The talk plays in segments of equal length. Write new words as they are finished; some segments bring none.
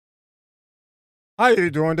How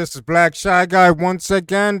you doing? This is Black Shy Guy once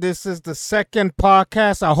again. This is the second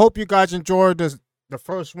podcast. I hope you guys enjoyed the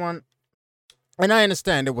first one. And I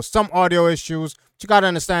understand there was some audio issues. But you gotta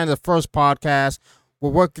understand the first podcast.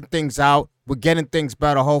 We're working things out. We're getting things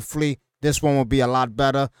better. Hopefully, this one will be a lot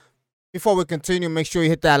better. Before we continue, make sure you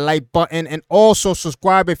hit that like button and also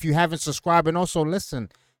subscribe if you haven't subscribed. And also listen,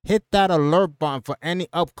 hit that alert button for any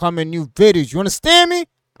upcoming new videos. You understand me?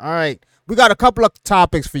 All right. We got a couple of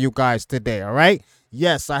topics for you guys today, all right?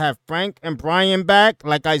 Yes, I have Frank and Brian back.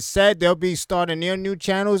 Like I said, they'll be starting their new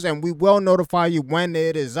channels, and we will notify you when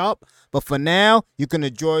it is up. But for now, you can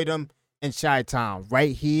enjoy them in Chi-Town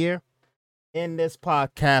right here in this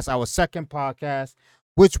podcast, our second podcast,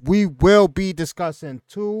 which we will be discussing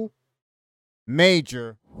two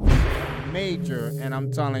major, and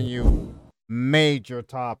I'm telling you, major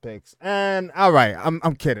topics. And all right,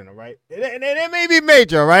 I'm kidding, all right? It may be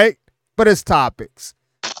major, right? But it's topics.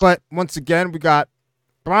 But once again, we got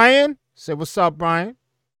Brian. Say what's up, Brian.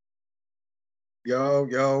 Yo,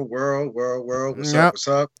 world. What's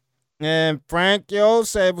up? And Frank, yo,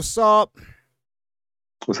 say what's up.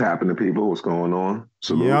 What's happening, people? What's going on?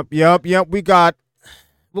 Salute. Yep.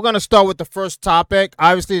 We're gonna start with the first topic.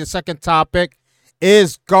 Obviously, the second topic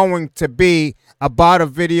is going to be about a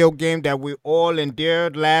video game that we all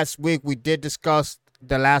endured last week. We did discuss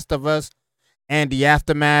The Last of Us and the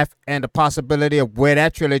aftermath and the possibility of where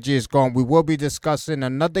that trilogy is going. We will be discussing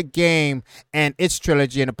another game and its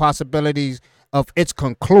trilogy and the possibilities of its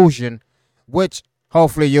conclusion, which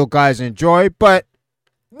hopefully you guys enjoy. But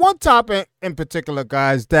one topic in particular,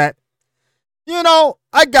 guys, that,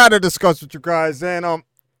 I got to discuss with you guys. And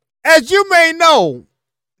as you may know,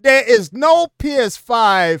 there is no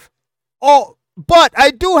PS5. But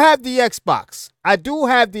I do have the Xbox.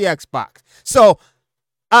 So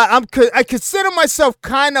I consider myself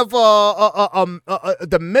kind of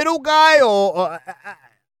the middle guy or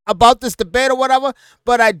about this debate or whatever,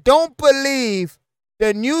 but I don't believe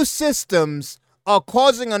the new systems are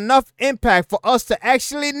causing enough impact for us to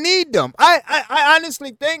actually need them. I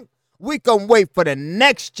honestly think we can wait for the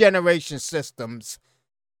next generation systems.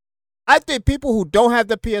 I think people who don't have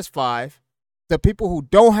the PS5, the people who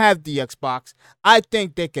don't have the Xbox, I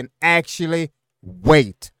think they can actually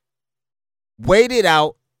wait it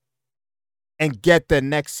out and get the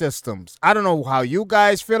next systems. I don't know how you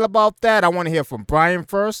guys feel about that. I want to hear from Brian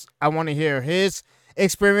first. I want to hear his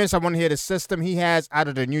experience. I want to hear the system he has out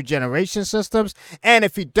of the new generation systems. And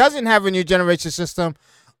if he doesn't have a new generation system,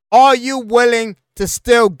 are you willing to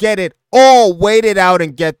still get it all waited out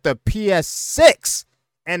and get the PS6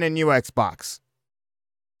 and a new Xbox?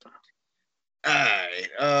 All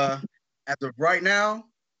right. As of right now,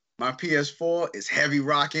 my PS4 is heavy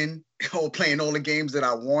rocking, playing all the games that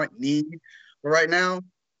I need. But right now,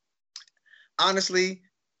 honestly,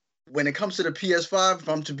 when it comes to the PS5, if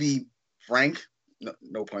I'm to be frank,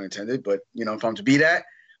 no pun intended, but if I'm to be that,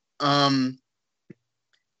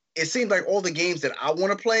 it seems like all the games that I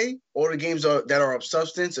want to play, all the games that are of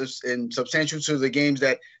substance and substantial to the games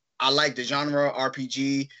that I like, the genre,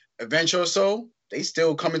 RPG, adventure or so, they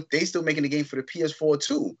still making the game for the PS4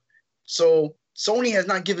 too. So Sony has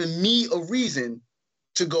not given me a reason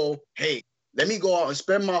to go, hey, let me go out and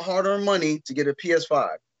spend my hard-earned money to get a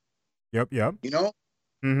PS5. Yep.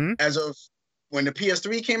 Mm-hmm. As of when the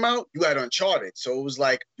PS3 came out, you had Uncharted. So it was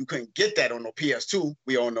like you couldn't get that on the PS2,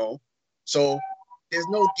 we all know. So there's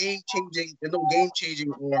no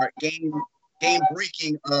game-changing or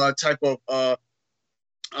game-breaking type of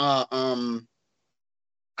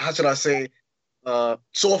how should I say,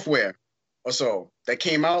 software or so that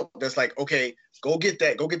came out that's like, okay, go get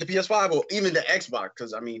the PS5 or even the Xbox,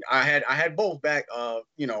 because I had both back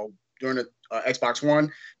during the Xbox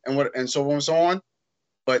One and so on and so on.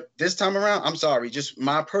 But this time around, I'm sorry, just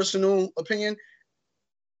my personal opinion,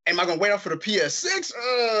 am I gonna wait out for the PS6?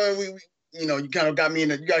 You kind of got me in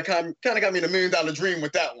a $1 million dream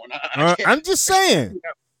with that one. I'm just saying.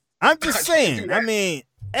 I mean,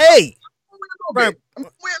 hey, Frank, I'm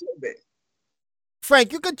wait a little bit.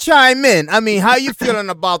 Frank, you could chime in. I mean, how you feeling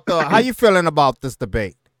about this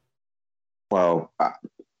debate? Well,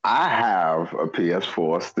 I have a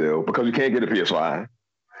PS4 still because you can't get a PS5.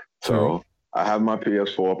 So I have my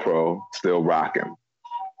PS4 Pro still rocking.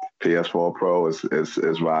 PS4 Pro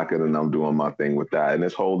is rocking, and I'm doing my thing with that, and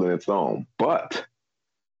it's holding its own. But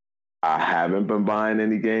I haven't been buying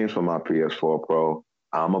any games for my PS4 Pro.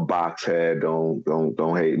 I'm a box head. Don't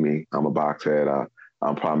hate me. I'm a box head.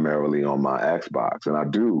 I'm primarily on my Xbox, and I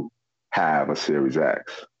do have a Series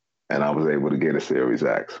X, and I was able to get a Series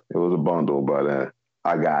X. It was a bundle, but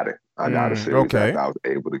I got it. I got a Series X. I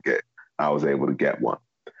was able to get one.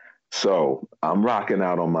 So I'm rocking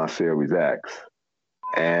out on my Series X,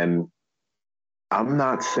 And I'm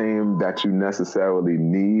not saying that you necessarily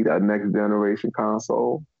need a next generation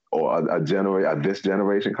console or a this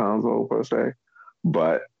generation console per se,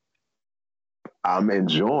 but I'm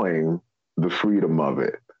enjoying the freedom of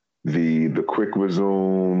it, the quick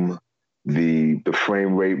resume, the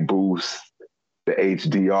frame rate boost, the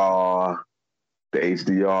HDR, the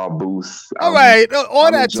HDR boost. All right, all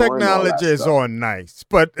I'm that enjoying all that technology is stuff. all nice,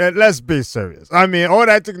 but let's be serious. I mean, all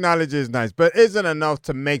that technology is nice, but isn't enough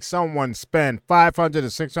to make someone spend $500 to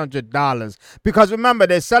 $600 because remember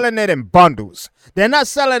they're selling it in bundles. They're not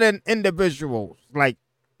selling it in individuals like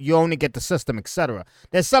you only get the system, etc.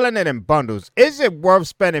 They're selling it in bundles. Is it worth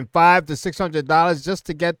spending $500 to $600 just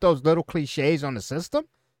to get those little cliches on the system?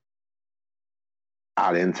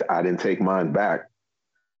 I didn't take mine back,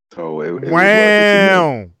 so it was worth it to me.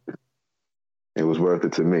 Wow. It was worth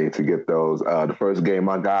it to me to get those. The first game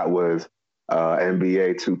I got was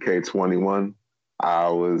NBA 2K21. I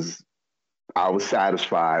was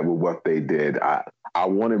satisfied with what they did. I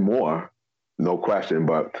wanted more, no question,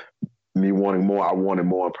 but me wanting more, I wanted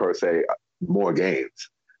more per se, more games.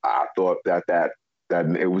 I thought that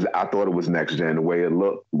it was. I thought it was next gen. The way it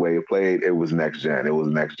looked, the way it played, it was next gen. It was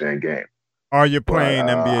a next gen game. Are you But playing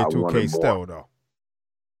NBA I 2K wanted more. still though?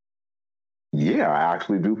 Yeah, I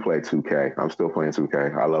actually do play 2K. I'm still playing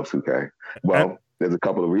 2K. I love 2K. Well, there's a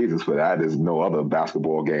couple of reasons for that. There's no other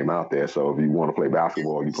basketball game out there. So if you want to play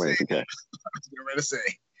basketball, you play 2K. You're ready to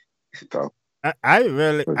say. So I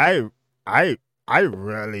really I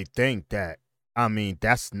really think that I mean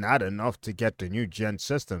that's not enough to get the new gen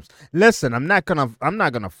systems. Listen, I'm not gonna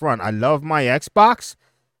front. I love my Xbox,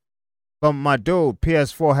 but my dude,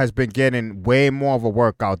 PS4 has been getting way more of a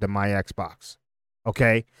workout than my Xbox.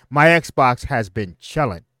 Okay? My Xbox has been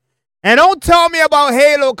chilling. And don't tell me about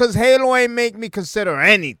Halo, because Halo ain't make me consider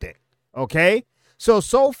anything. Okay?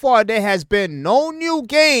 So far there has been no new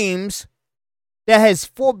games that has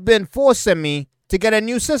been forcing me to get a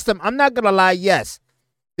new system. I'm not gonna lie, yes.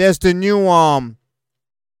 There's the new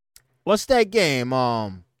what's that game?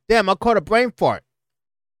 Damn, I caught a brain fart.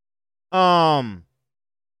 Wow.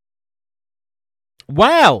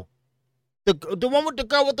 The one with the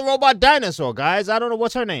girl with the robot dinosaur, guys. I don't know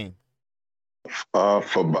what's her name. Yeah,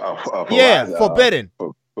 Forbidden.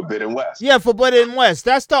 Forbidden West. Yeah, Forbidden West.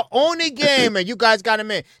 That's the only game, and you guys got to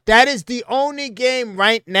admit, that is the only game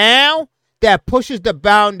right now that pushes the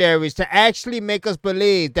boundaries to actually make us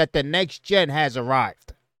believe that the next gen has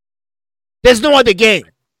arrived. There's no other game.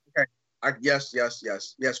 Okay. Yes.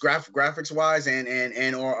 Graphics wise,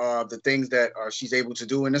 and or the things that she's able to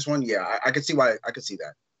do in this one. Yeah, I could see why. I could see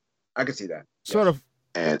that. I could see that. Sort of.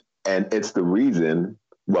 And it's the reason.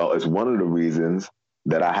 Well, it's one of the reasons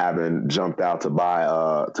that I haven't jumped out to buy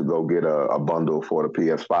to go get a bundle for the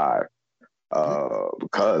PS5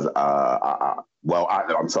 because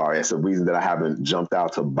I'm sorry, it's a reason that I haven't jumped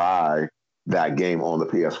out to buy that game on the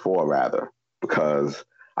PS4 rather because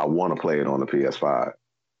I want to play it on the PS5.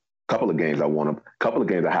 Couple of games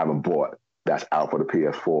I haven't bought that's out for the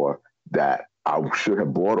PS4 that I should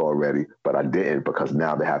have bought already, but I didn't because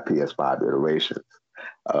now they have PS5 iterations.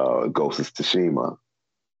 Ghost of Tsushima.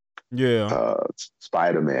 Yeah.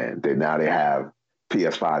 Spider-Man. They have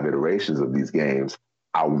PS5 iterations of these games.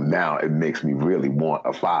 Now it makes me really want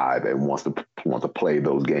a 5 and want to play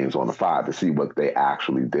those games on the 5 to see what they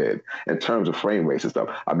actually did in terms of frame rates and stuff.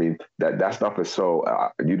 I mean that stuff is so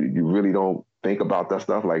you really don't think about that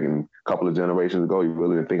stuff like in a couple of generations ago. You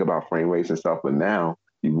really didn't think about frame rates and stuff, but now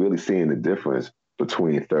you're really seeing the difference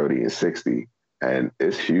between 30 and 60, and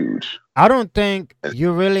it's huge. I don't think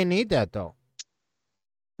you really need that though.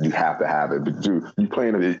 You have to have it, but you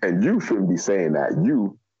playing it, and you shouldn't be saying that.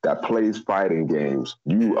 You that plays fighting games,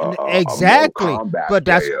 you are exactly. a combat but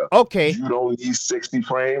that's player. okay. You don't need 60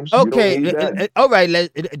 frames. Okay, you don't need that. all right.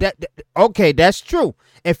 Okay, that's true.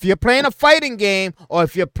 If you're playing a fighting game, or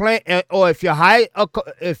if you're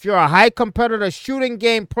a high competitor shooting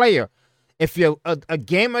game player, if you're a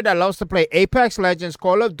gamer that loves to play Apex Legends,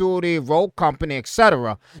 Call of Duty, Rogue Company,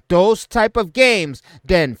 etc., those type of games,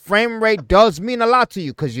 then frame rate does mean a lot to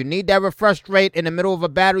you because you need that refresh rate in the middle of a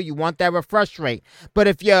battle. You want that refresh rate. But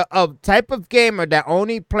if you're a type of gamer that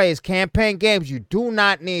only plays campaign games, you do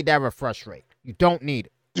not need that refresh rate. You don't need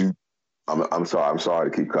it. I'm sorry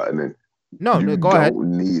to keep cutting it. No, go ahead.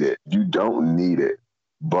 You don't need it.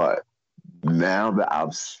 But now that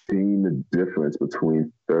I've seen the difference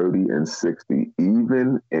between 30 and 60,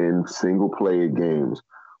 even in single player games,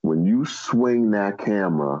 when you swing that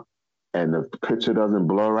camera and the picture doesn't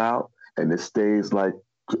blur out and it stays like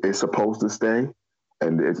it's supposed to stay,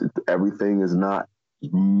 and everything is not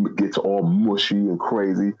gets all mushy and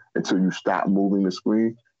crazy until you stop moving the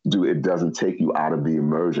screen, it doesn't take you out of the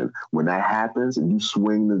immersion. When that happens and you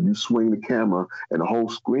swing the camera and the whole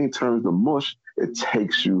screen turns to mush, it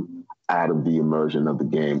takes you out of the immersion of the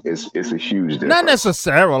game. It's a huge difference. Not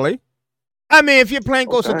necessarily. I mean, if you're playing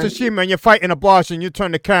Ghost of Tsushima and you're fighting a boss and you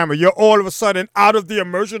turn the camera, you're all of a sudden out of the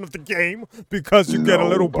immersion of the game because you get a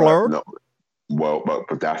little blurred. No. Well,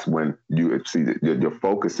 but that's when you see that your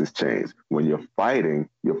focus has changed. When you're fighting,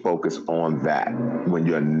 you're focused on that. When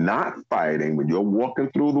you're not fighting, when you're walking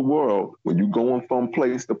through the world, when you're going from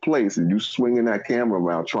place to place and you swinging that camera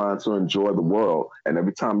around trying to enjoy the world, and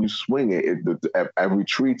every time you swing it, every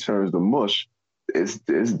tree turns to mush. It's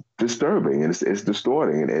disturbing and it's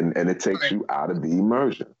distorting and it takes you out of the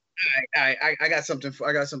immersion. I got something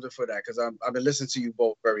for that because I've been listening to you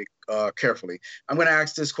both very carefully. I'm going to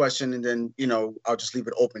ask this question and then I'll just leave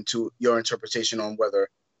it open to your interpretation on whether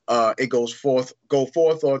it go forth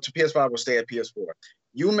or to PS5 or stay at PS4.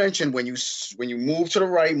 You mentioned when you move to the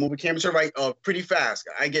right, move the camera to the right, pretty fast.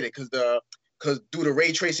 I get it because due to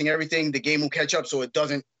ray tracing everything, the game will catch up so it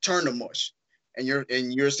doesn't turn to mush. And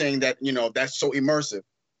you're saying that that's so immersive.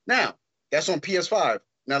 Now that's on PS5.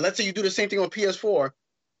 Now let's say you do the same thing on PS4.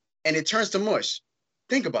 And it turns to mush.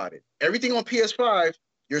 Think about it. Everything on PS5,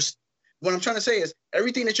 what I'm trying to say is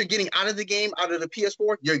everything that you're getting out of the game, out of the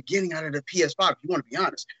PS4, you're getting out of the PS5. If you want to be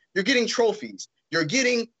honest, you're getting trophies. You're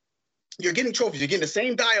getting trophies. You're getting the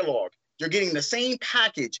same dialogue. You're getting the same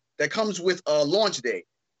package that comes with launch day.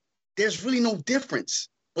 There's really no difference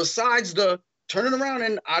besides the turning around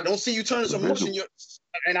and I don't see you turning to mush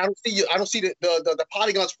and I don't see the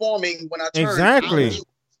polygons forming when I turn. Exactly.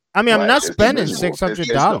 I mean, I'm not spending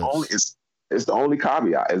 $600. It's the only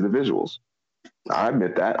caveat is the visuals. I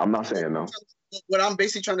admit that. I'm not saying no. What I'm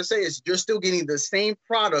basically trying to say is you're still getting the same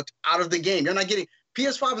product out of the game. You're not getting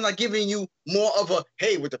PS5 is not giving you more of a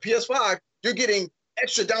with the PS5, you're getting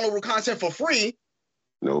extra downloadable content for free.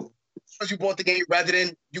 Nope. Because you bought the game rather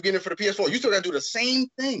than you getting it for the PS4. You still got to do the same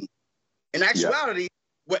thing. In actuality,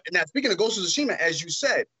 now speaking of Ghost of Tsushima, as you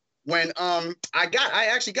said, when I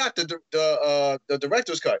actually got the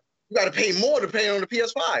director's cut. You got to pay more to pay on the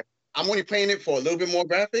PS5. I'm only paying it for a little bit more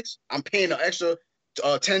graphics. I'm paying an extra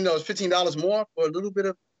 $10, $15 more for a little bit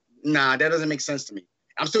of. Nah, that doesn't make sense to me.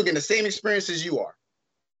 I'm still getting the same experience as you are.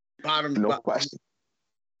 No question.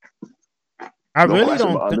 I really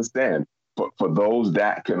don't understand. For those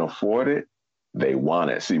that can afford it, they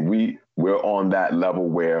want it. See, we're on that level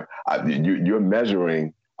where you're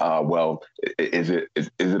measuring. Is it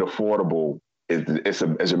affordable? It's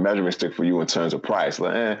a measuring stick for you in terms of price.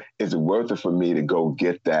 Like, is it worth it for me to go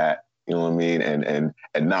get that? You know what I mean? And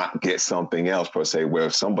not get something else per se. Where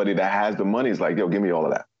if somebody that has the money is like, yo, give me all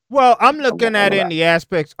of that. Well, I'm looking at it in the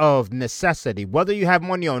aspects of necessity. Whether you have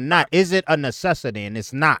money or not, is it a necessity? And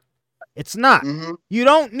it's not. It's not. Mm-hmm. You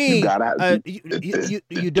don't need.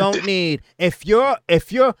 You don't need. If you're.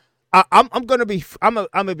 I'm gonna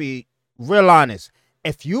be real honest.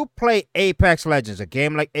 If you play Apex Legends, a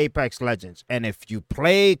game like Apex Legends, and if you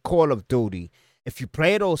play Call of Duty, if you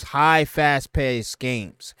play those high, fast-paced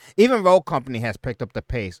games, even Rogue Company has picked up the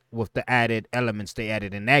pace with the added elements they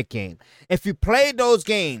added in that game. If you play those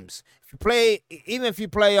games, if you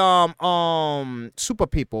play Super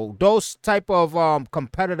People, those type of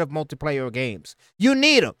competitive multiplayer games, you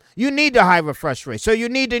need them. You need the high refresh rate, so you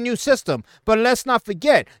need the new system. But let's not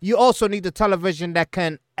forget, you also need the television that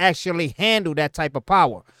can actually handle that type of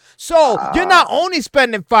power. So you're not only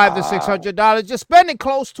spending $500 to $600, you're spending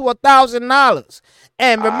close to $1,000.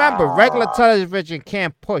 And remember, regular television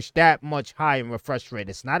can't push that much high in refresh rate.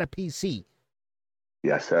 It's not a PC.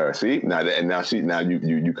 Yes, sir. See now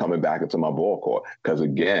you coming back into my ball court because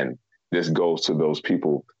again, this goes to those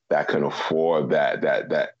people that can afford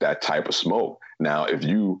that type of smoke. Now, if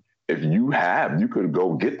you could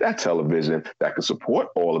go get that television that can support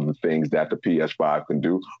all of the things that the PS5 can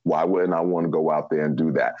do. Why wouldn't I want to go out there and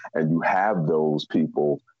do that? And you have those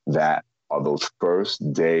people that are those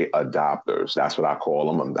first day adopters. That's what I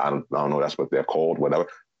call them. I don't know. That's what they're called, whatever.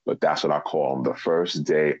 But that's what I call them, the first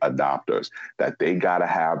day adopters, that they got to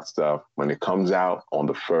have stuff when it comes out on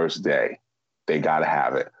the first day. They got to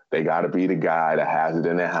have it. They got to be the guy that has it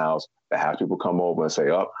in their house, that has people come over and say,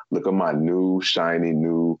 oh, look at my new, shiny,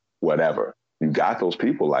 new whatever. You got those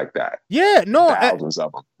people like that. Yeah, no. Thousands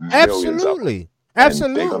of them. Absolutely.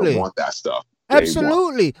 Absolutely. They're going to want that stuff.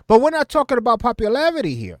 Absolutely. But we're not talking about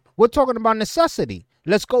popularity here. We're talking about necessity.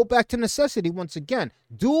 Let's go back to necessity once again.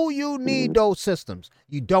 Do you need those systems?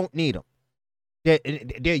 You don't need them.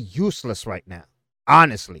 They're useless right now.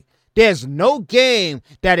 Honestly. There's no game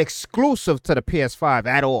that's exclusive to the PS5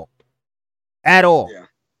 at all. At all. Yeah.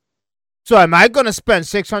 So am I gonna spend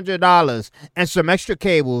 $600 and some extra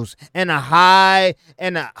cables and a high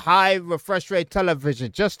refresh rate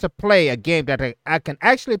television just to play a game that I can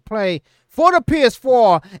actually play for the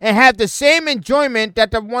PS4 and have the same enjoyment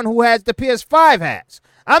that the one who has the PS5 has?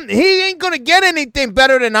 He ain't gonna get anything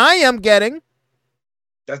better than I am getting.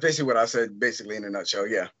 That's basically what I said. Basically, in a nutshell,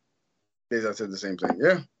 yeah. I said the same thing.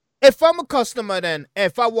 Yeah. If I'm a customer, then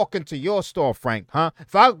if I walk into your store, Frank,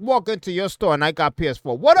 if I walk into your store and I got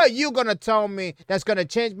PS4, what are you going to tell me that's going to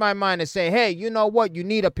change my mind and say, hey, you know what? You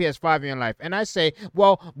need a PS5 in your life. And I say,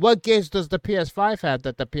 well, what games does the PS5 have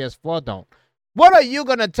that the PS4 don't? What are you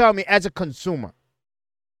going to tell me as a consumer?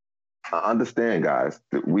 I understand, guys.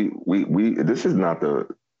 We this is not the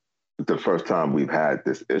first time we've had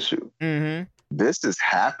this issue. Mm-hmm. This has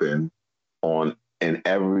happened in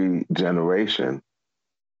every generation.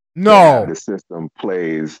 No, the system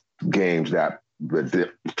plays games that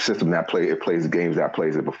plays games that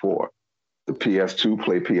plays it before. The PS2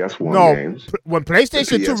 play PS1 games. When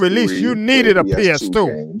PlayStation 2 released, you needed a PS2.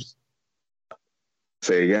 Games.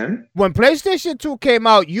 Say again? When PlayStation 2 came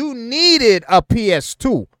out, you needed a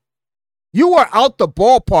PS2. You were out the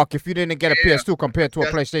ballpark if you didn't get a PS2 compared to a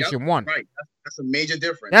PlayStation 1. Right. That's a major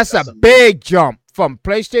difference. That's a big jump from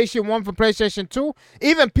PlayStation 1 from PlayStation 2.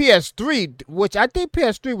 Even PS3, which I think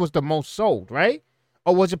PS3 was the most sold, right?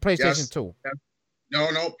 Or was it PlayStation 2? No.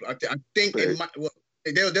 I think it might. Well,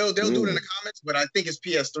 they'll do it in the comments, but I think it's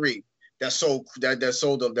PS3 that sold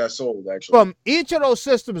actually. From each of those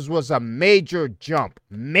systems was a major jump.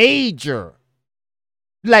 Major.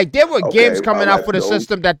 Like, there were games coming out for the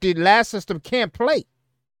system that the last system can't play.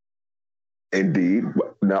 Indeed.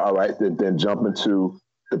 Now, all right, then jump into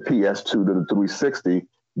the PS2 to the 360.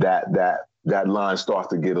 That line starts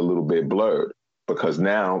to get a little bit blurred because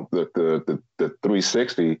now the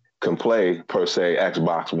 360 can play, per se,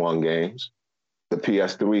 Xbox One games. The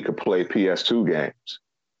PS3 could play PS2 games.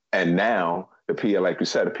 And now, like you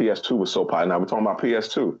said, the PS2 was so popular. Now, we're talking about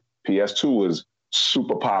PS2. PS2 was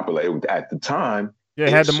super popular. At the time, it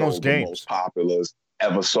had the most games. The most popular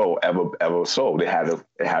ever sold. They had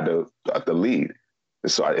the lead. It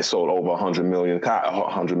sold over 100 million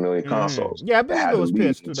consoles. Yeah, I believe it was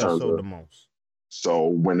PS2 that sold the most. So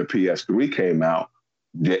when the PS3 came out,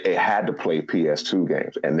 it had to play PS2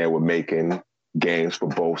 games, and they were making games for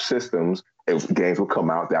both systems. Games would come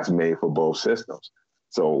out that's made for both systems.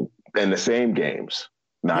 So in the same games,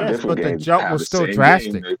 not different games. But the jump was still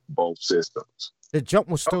drastic. Both systems. The jump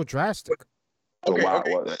was still drastic. So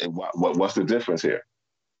what's the difference here?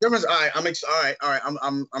 Difference. All right. I'm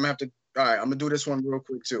gonna have to. All right. I'm gonna do this one real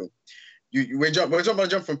quick too. We're jumping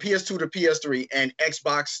from PS2 to PS3 and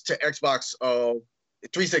Xbox to Xbox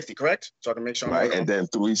 360, correct? So I can make sure. Right, and then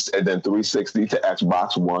 360 to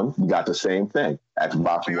Xbox One, we got the same thing.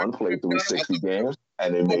 Xbox One played 360 games,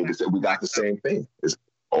 and they made it. We got the same thing. It's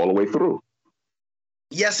all the way through.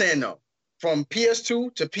 Yes and no. From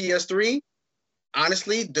PS2 to PS3,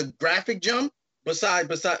 honestly, the graphic jump. Besides,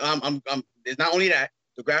 it's not only that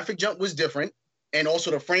the graphic jump was different, and also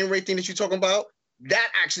the frame rate thing that you're talking about that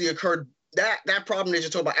actually occurred. That problem that you're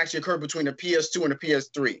talking about actually occurred between the PS2 and the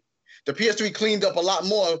PS3. The PS3 cleaned up a lot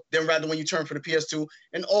more than rather when you turn for the PS2.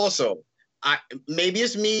 And also, maybe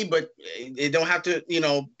it's me, but it don't have to,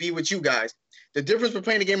 be with you guys. The difference between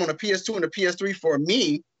playing the game on a PS2 and a PS3 for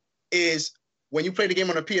me is when you play the game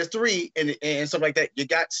on a PS3 and stuff like that, you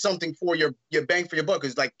got something for your bang for your buck.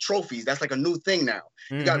 It's like trophies. That's like a new thing now.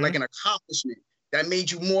 Mm-hmm. You got like an accomplishment that made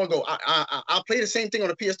you more go, I'll play the same thing on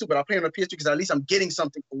a PS2, but I'll play on a PS3 because at least I'm getting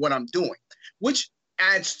something for what I'm doing, which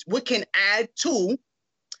can add to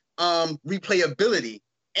replayability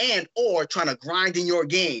and or trying to grind in your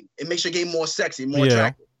game. It makes your game more sexy, more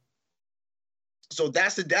attractive. So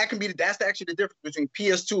that's actually the difference between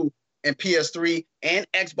PS2 and PS3 and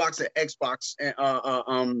Xbox and Xbox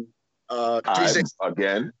and 360.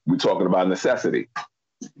 Again, we're talking about necessity.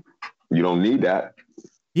 You don't need that.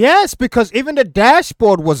 Yes, because even the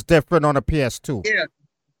dashboard was different on a PS2.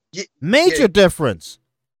 Yeah. Major difference.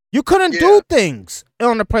 You couldn't do things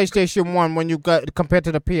on the PlayStation 1 when you got compared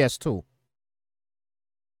to the PS2.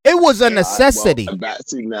 It was a necessity.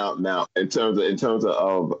 Now, in terms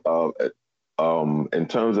of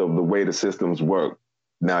the way the systems work,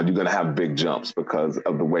 now you're gonna have big jumps because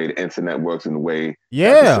of the way the internet works and the way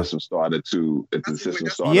the system started to.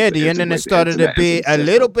 The internet started to be a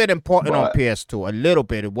little bit important on PS2. A little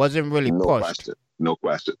bit. It wasn't really pushed. No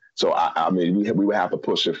question. So I mean, we would have to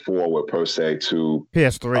push it forward per se to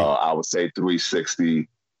PS3. I would say 360,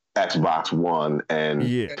 Xbox One, and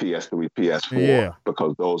PS3, PS4,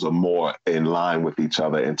 because those are more in line with each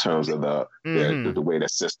other in terms of the way the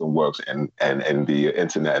system works and the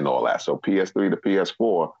internet and all that. So PS3 to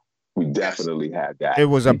PS4, We definitely had that. It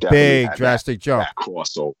was a big drastic jump. That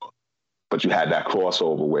crossover. But you had that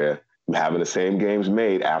crossover where you having the same games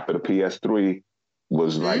made after the PS3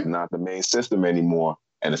 was like not the main system anymore,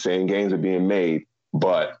 and the same games are being made.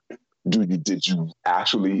 But did you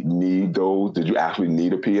actually need those? Did you actually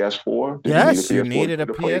need a PS4? Yes, you needed a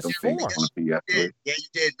PS4. Yeah, you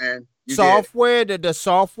did, man. The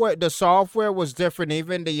software was different.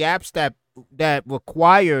 Even the apps that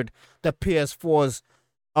required the PS4's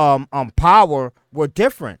power were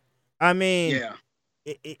different. I mean,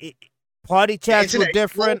 party chats were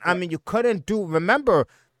different. I mean, you couldn't do. Remember,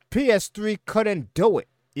 PS3 couldn't do it.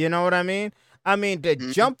 You know what I mean? I mean, the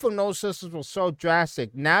jump from those systems was so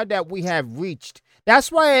drastic. Now that we have reached,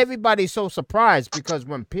 that's why everybody's so surprised, because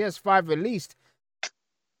when PS5 released,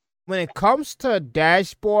 when it comes to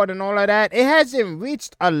dashboard and all of that, it hasn't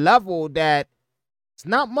reached a level that it's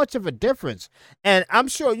not much of a difference. And I'm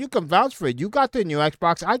sure you can vouch for it. You got the new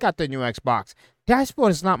Xbox. I got the new Xbox.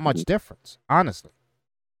 Dashboard is not much difference, honestly.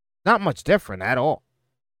 Not much different at all.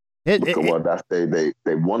 They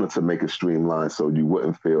wanted to make it streamlined so you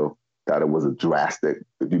wouldn't feel that it was a drastic.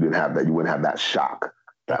 If you didn't have that, you wouldn't have that shock.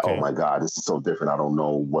 That oh my God, this is so different. I don't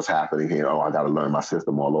know what's happening here. Oh, I got to learn my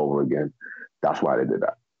system all over again. That's why they did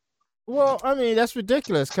that. Well, I mean, that's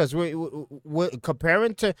ridiculous, because we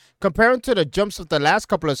comparing to the jumps of the last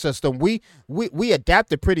couple of systems, we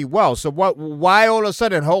adapted pretty well. So why all of a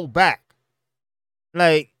sudden hold back?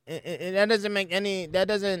 Like that doesn't make any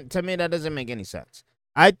sense.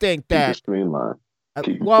 I think that keep it streamlined.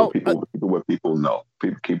 Keep people what people know.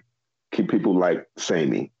 Keep people like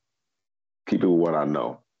samey. Keep it with what I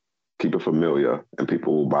know. Keep it familiar, and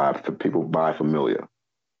people buy familiar.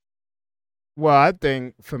 Well, I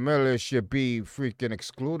think familiar should be freaking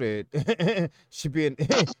excluded. should be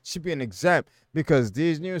an exempt, because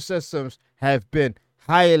these new systems have been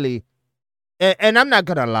highly. And I'm not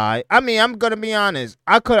gonna lie. I mean, I'm gonna be honest.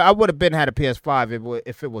 I would have had a PS5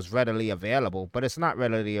 if it was readily available, but it's not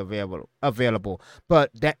readily available.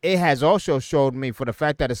 But that it has also showed me, for the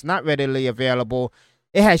fact that it's not readily available,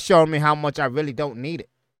 it has shown me how much I really don't need it.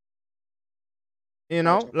 You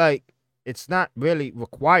know, like, it's not really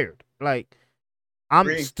required. Like,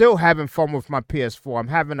 I'm still having fun with my PS4. I'm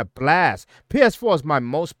having a blast. PS4 is my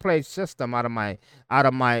most played system out of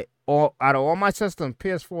all my systems.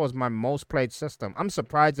 PS4 is my most played system. I'm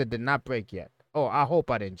surprised it did not break yet. Oh, I hope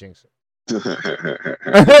I didn't jinx it.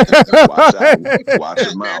 Watch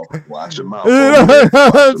your mouth. Watch your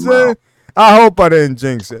mouth. I hope I didn't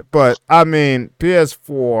jinx it. But I mean,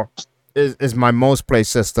 PS4 is my most played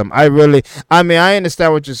system. I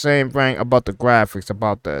understand what you're saying, Frank, about the graphics,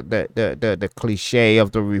 about the cliche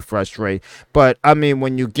of the refresh rate. But I mean,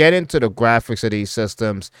 when you get into the graphics of these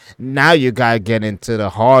systems, now you gotta get into the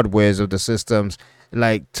hardwares of the systems,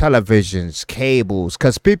 like televisions, cables,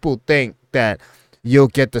 because people think that you'll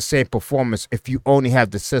get the same performance if you only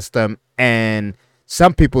have the system, and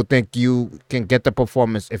some people think you can get the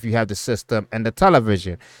performance if you have the system and the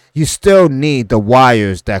television. You still need the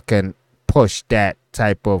wires that can push that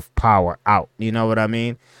type of power out. You know what I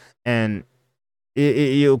mean? And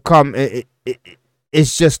it's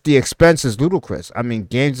just, the expense is ludicrous. I mean,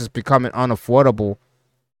 games is becoming unaffordable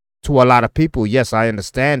to a lot of people. Yes, I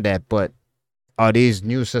understand that, but are these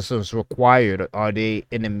new systems required? Are they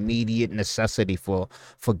an immediate necessity for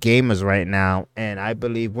gamers right now? And I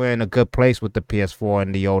believe we're in a good place with the PS4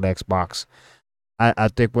 and the old Xbox. I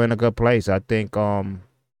think we're in a good place. I think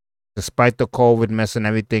despite the COVID messing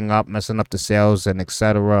everything up, messing up the sales and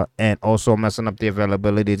etc., and also messing up the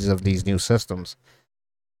availabilities of these new systems,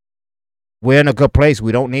 we're in a good place.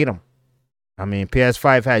 We don't need them. I mean,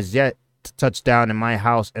 PS5 has yet to touch down in my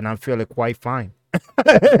house, and I'm feeling quite fine.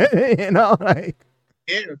 You know, like,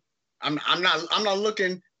 yeah, I'm not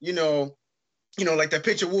looking, like that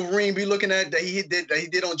picture Wolverine be looking at that he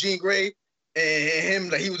did on Jean Grey, and him,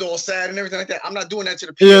 like, he was all sad and everything like that. I'm not doing that to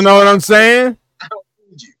the PS5. You know what I'm saying? I don't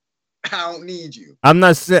need you. I'm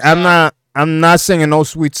not singing no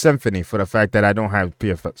Sweet Symphony for the fact that I don't have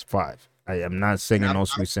PS5. I am not singing no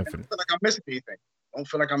Sweet Symphony. I don't feel like I'm missing anything. I don't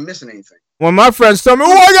feel like I'm missing anything. When my friends tell me,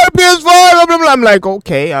 "Oh, I got a PS5," I'm like,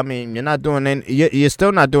 okay. I mean, you're not doing you're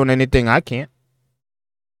still not doing anything I can't.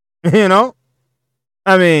 You know,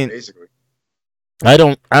 I mean, basically, I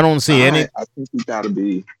don't see any. I think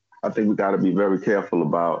we gotta be very careful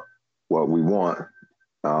about what we want.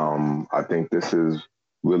 I think this is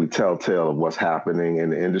really telltale of what's happening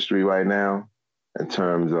in the industry right now, in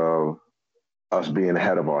terms of us being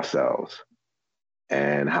ahead of ourselves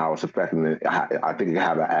and how it's affecting it. I think it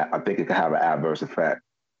can have an adverse effect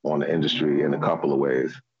on the industry in a couple of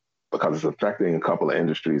ways, because it's affecting a couple of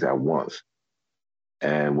industries at once.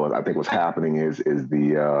 And what I think what's happening is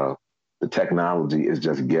the technology is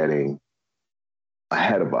just getting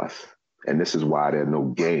ahead of us, and this is why there are no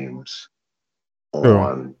games True.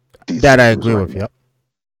 on these That I systems agree right with. now Yep.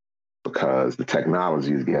 because the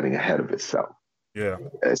technology is getting ahead of itself. Yeah.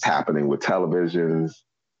 It's happening with televisions.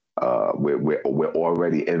 We're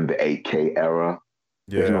already in the 8K era.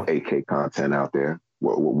 There's no 8K content out there.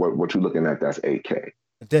 What you looking at? That's 8K.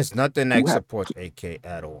 There's nothing that Who, ha- supports 8K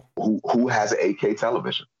at all. who has an 8K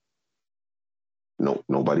television? No,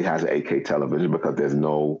 nobody has an 8K television because there's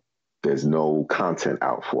no content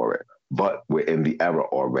out for it. But we're in the era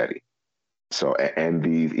already. So and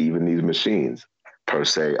these machines per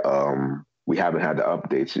se, we haven't had the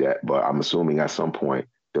updates yet, but I'm assuming at some point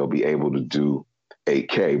they'll be able to do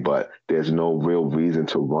 8K. But there's no real reason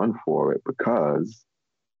to run for it because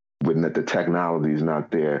when the technology is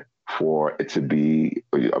not there for it to be,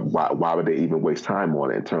 why would they even waste time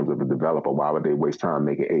on it in terms of a developer? Why would they waste time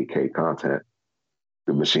making 8K content?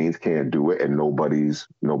 The machines can't do it, and nobody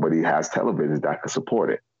has televisions that can support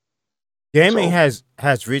it. Gaming has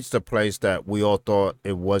reached a place that we all thought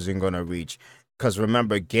it wasn't gonna reach. Because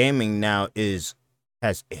remember, gaming now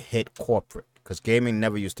has hit corporate. Because gaming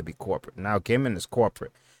never used to be corporate. Now gaming is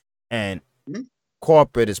corporate, and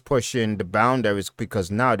corporate is pushing the boundaries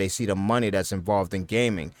because now they see the money that's involved in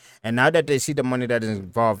gaming. And now that they see the money that is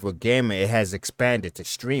involved with gaming, it has expanded to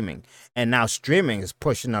streaming. And now streaming is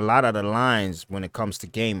pushing a lot of the lines when it comes to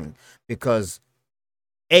gaming because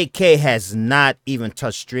 8K has not even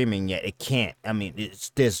touched streaming yet. It can't. I mean,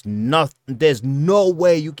 there's no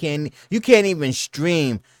way you can't even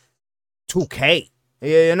stream 2K.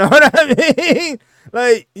 Yeah, you know what I mean?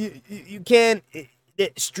 Like you can't.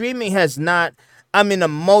 Streaming has not. I mean, the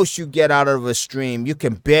most you get out of a stream, you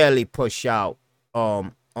can barely push out.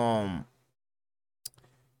 Don't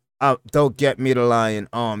get me the lion.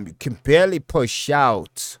 You can barely push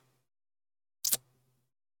out.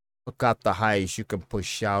 Look out the highest you can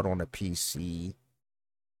push out on a PC.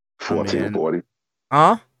 1440.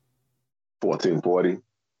 Huh? 1440.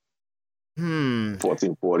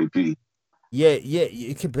 1440p. Yeah,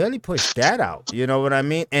 you can barely push that out. You know what I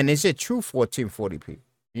mean? And is it true 1440p?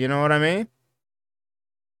 You know what I mean?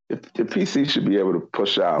 The PC should be able to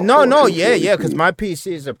push out. No, yeah, because my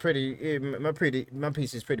PC is my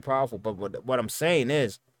PC is pretty powerful. But what I'm saying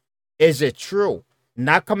is it true?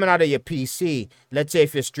 Not coming out of your PC. Let's say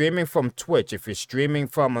if you're streaming from Twitch, if you're streaming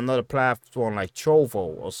from another platform like Trovo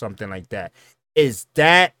or something like that, is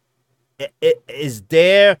there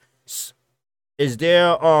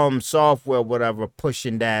software whatever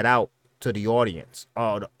pushing that out to the audience?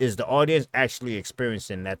 Or is the audience actually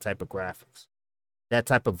experiencing that type of graphics, that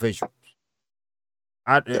type of visuals?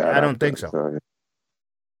 I don't think so.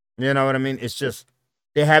 You know what I mean? It's just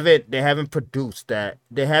they haven't produced that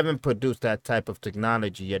type of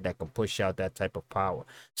technology yet that can push out that type of power.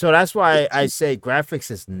 So that's why I say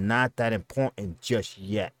graphics is not that important just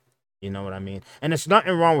yet. You know what I mean? And it's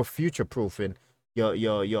nothing wrong with future proofing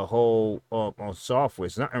your whole software.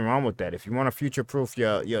 There's nothing wrong with that. If you want to future proof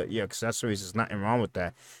your accessories, there's nothing wrong with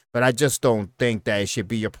that. But I just don't think that it should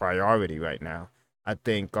be your priority right now. I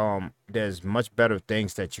think there's much better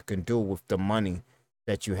things that you can do with the money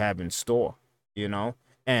that you have in store, you know?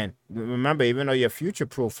 And remember, even though you're future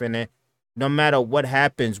proofing it, no matter what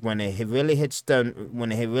happens when it really hits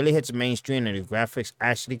mainstream and the graphics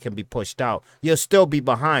actually can be pushed out, you'll still be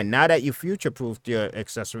behind. Now that you future proofed your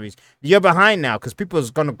accessories, you're behind now because people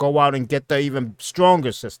is gonna go out and get the even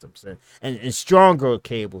stronger systems and stronger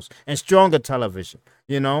cables and stronger television.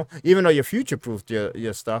 You know, even though you future proofed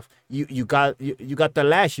your stuff, you got the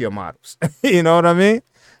last year models. You know what I mean?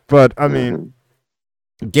 But I mean,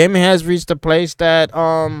 gaming has reached a place that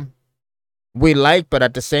we like, but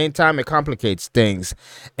at the same time it complicates things.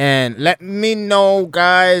 And let me know,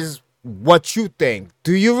 guys, what you think.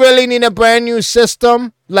 Do you really need a brand new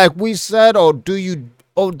system like we said, or do you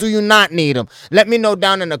not need them? Let me know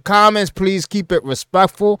down in the comments. Please keep it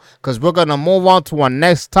respectful because we're gonna move on to our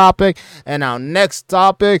next topic, and our next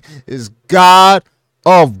topic is God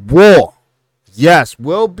of War. Yes,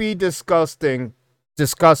 we'll be discussing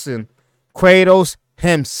Kratos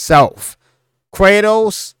himself.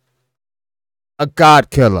 Kratos, a god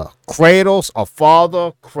killer. Kratos, a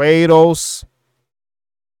father. Kratos,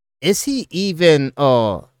 is he even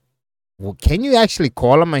can you actually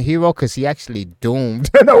call him a hero? Because he actually doomed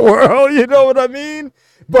the world, you know what I mean?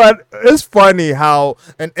 But it's funny how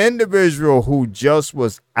an individual who just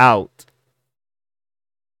was out,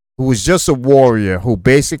 who was just a warrior, who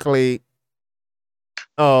basically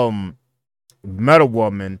met a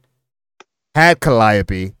woman, had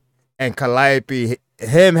Calliope, and Calliope,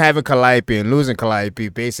 him having Calliope and losing Calliope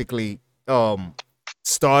basically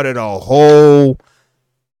started a whole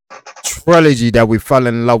trilogy that we fell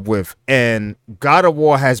in love with, and God of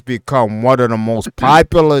War has become one of the most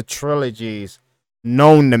popular trilogies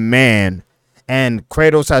known to man, and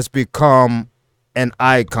Kratos has become an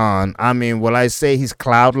icon. I mean, will I say he's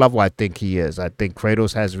cloud level? I think he is. I think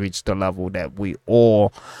Kratos has reached the level that we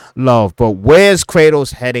all love. But where's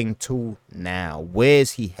Kratos heading to now?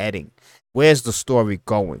 Where's he heading? Where's the story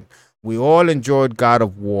going? We all enjoyed God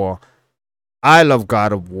of War. I love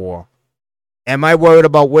God of War. Am I worried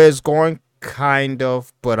about where it's going? Kind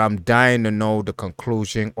of, but I'm dying to know the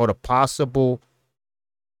conclusion or the possible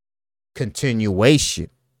continuation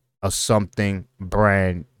of something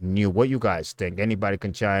brand new. What you guys think? Anybody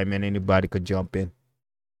can chime in. Anybody could jump in.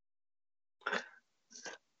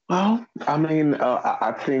 Well, I mean,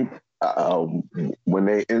 I think when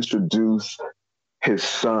they introduce his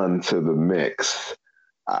son to the mix,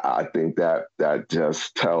 I think that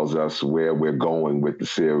just tells us where we're going with the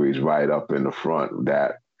series right up in the front.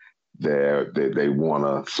 That they want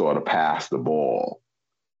to sort of pass the ball,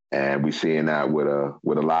 and we're seeing that with a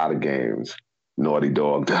lot of games. Naughty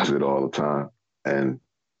Dog does it all the time, and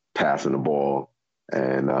passing the ball,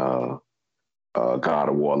 and God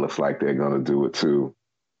of War looks like they're going to do it too,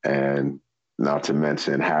 and not to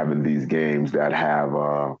mention having these games that have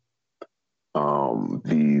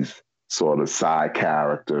these sort of side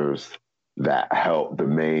characters that help the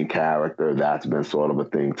main character. That's been sort of a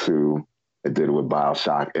thing too. They did it with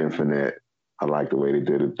BioShock Infinite. I like the way they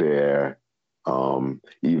did it there.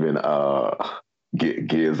 Even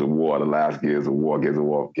Gears of War, the last Gears of War,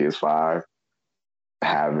 Gears 5,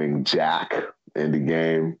 having Jack in the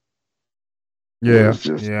game was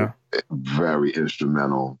just very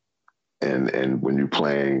instrumental. And when you're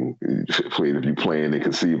playing, if you're playing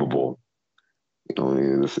Inconceivable, you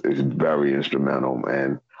know, it's very instrumental.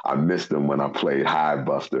 And I missed him when I played Hive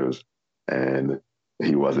Busters, and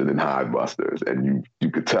he wasn't in Hive Busters, and you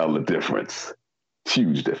could tell the difference,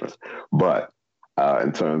 huge difference. But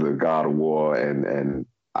in terms of God of War, and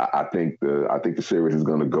I think the series is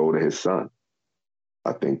going to go to his son.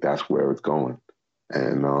 I think that's where it's going,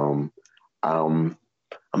 and I'm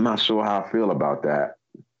not sure how I feel about that.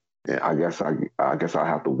 Yeah, I guess I'll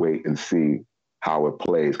have to wait and see how it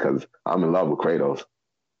plays, because I'm in love with Kratos.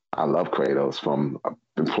 I love Kratos. I've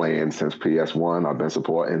been playing since PS1. I've been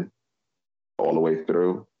supporting all the way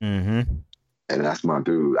through, Mm-hmm. and that's my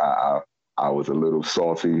dude. I was a little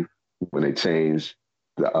salty when they changed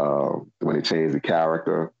the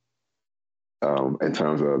character in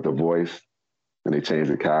terms of the voice, when they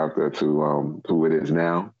changed the character to who it is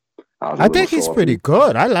now. I think he's pretty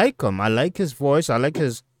good. I like him. I like his voice. I like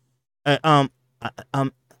his. I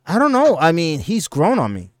don't know. I mean, he's grown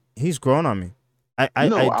on me. He's grown on me. I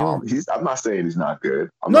do. I'm not saying he's not good.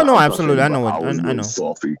 I'm Absolutely. I know. I was I know.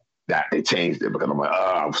 salty that they changed it, because I'm like,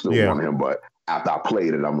 I'm still wanting him. But after I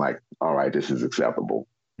played it, I'm like, all right, this is acceptable.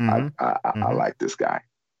 Mm-hmm. I like this guy.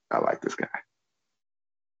 I like this guy.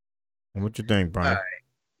 What you think, Brian?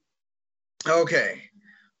 Okay.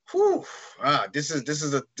 Whew. This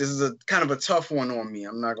is a kind of a tough one on me.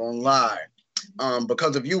 I'm not gonna lie.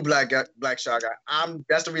 Because of you, Black Shot Guy.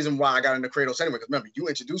 That's the reason why I got into Kratos anyway. Because remember, you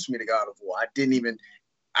introduced me to God of War. I didn't even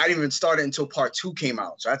start it until part 2 came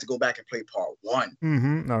out. So I had to go back and play part 1.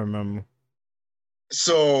 Mm-hmm. I remember.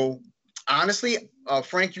 So honestly,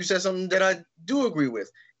 Frank, you said something that I do agree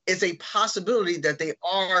with. It's a possibility that they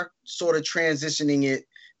are sort of transitioning it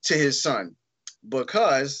to his son,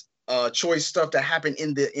 because choice stuff that happened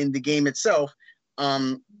in the game itself.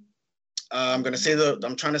 I'm trying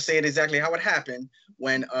to say it exactly how it happened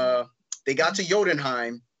when they got to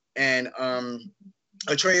Jotunheim, and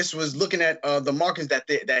Atreus was looking at the markings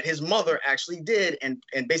that his mother actually did, and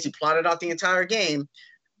basically plotted out the entire game.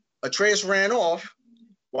 Atreus ran off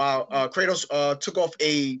while Kratos took off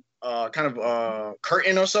a kind of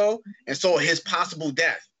curtain or so and saw his possible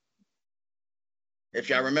death. If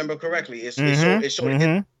y'all remember correctly, it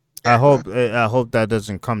showed. I hope that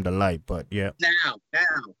doesn't come to light, but yeah. Now,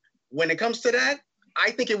 when it comes to that,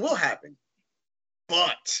 I think it will happen.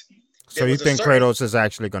 But so you think Kratos is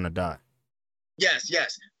actually going to die? Yes.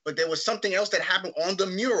 But there was something else that happened on the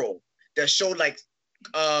mural that showed, like,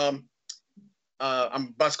 I'm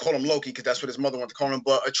about to call him Loki because that's what his mother wanted to call him.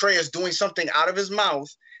 But Atreus doing something out of his mouth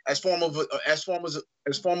as form of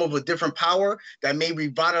a different power that may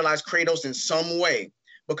revitalize Kratos in some way.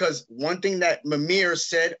 Because one thing that Mimir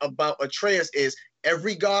said about Atreus is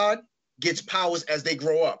every god gets powers as they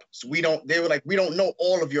grow up. So we don't know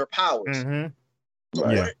all of your powers. Mm-hmm.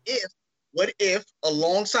 So what if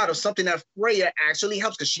alongside of something that Freya actually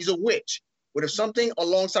helps, because she's a witch, what if something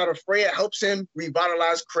alongside of Freya helps him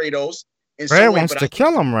revitalize Kratos? Freya wants to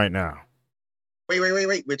kill him right now.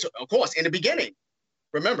 wait. Of course, in the beginning,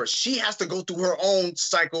 remember, she has to go through her own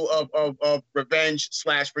cycle of revenge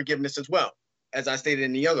 / forgiveness as well, as I stated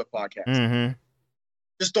in the other podcast. Mm-hmm.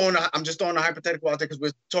 I'm just throwing a hypothetical out there because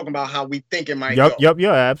we're talking about how we think it might Yep, go. yep,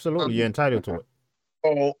 yeah, absolutely. You're entitled to it.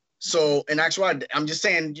 So in actuality, I'm just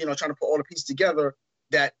saying, trying to put all the pieces together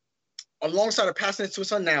that alongside of passing it to his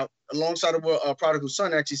son now, alongside of what Prodigal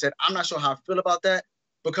Son actually said, I'm not sure how I feel about that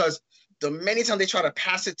because the many times they try to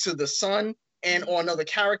pass it to the son and or another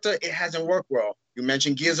character, it hasn't worked well. You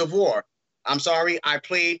mentioned Gears of War. I'm sorry, I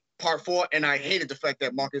played part 4 and I hated the fact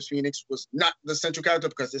that Marcus Phoenix was not the central character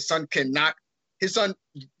because his son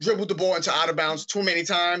dribbled the ball into out of bounds too many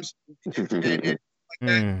times. I couldn't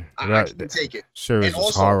take it. Sure, and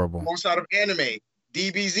also, horrible. Alongside of anime,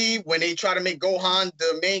 DBZ, when they try to make Gohan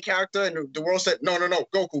the main character, and the world said, no,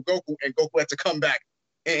 Goku, and Goku had to come back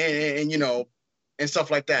and stuff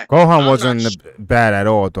like that. Gohan wasn't bad at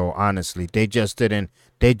all, though. Honestly, they just didn't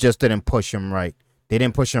push him right. They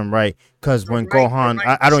didn't push him right because when Gohan,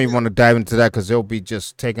 I don't even want to dive into that because they'll be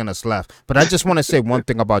just taking us left. But I just want to say one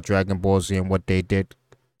thing about Dragon Ball Z and what they did.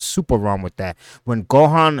 Super wrong with that. When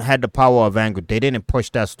Gohan had the power of anger, they didn't push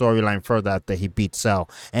that storyline further after he beat Cell,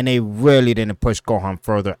 and they really didn't push Gohan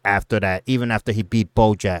further after that. Even after he beat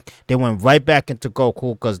Bojack, they went right back into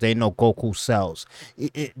Goku because they know Goku sells.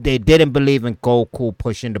 They didn't believe in Goku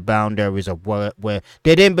pushing the boundaries of where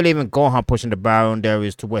they didn't believe in Gohan pushing the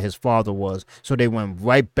boundaries to where his father was. So they went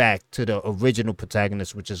right back to the original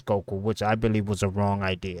protagonist, which is Goku, which I believe was a wrong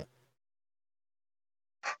idea.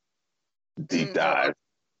 Deep dive.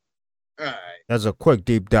 Right. That's a quick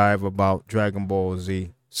deep dive about Dragon Ball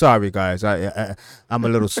Z. Sorry, guys. I'm a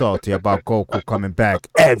little salty about Goku coming back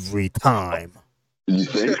every time.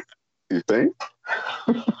 You think?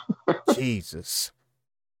 Jesus.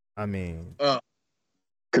 I mean.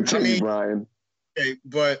 Continue, Brian. Okay,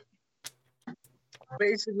 but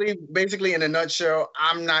basically, in a nutshell,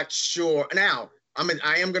 I'm not sure. Now,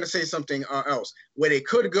 I am going to say something else. Where they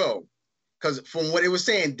could go, because from what it was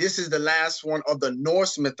saying, this is the last one of the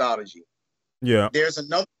Norse mythology. Yeah. There's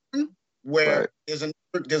another one where there's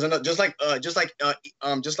another just like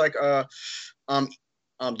the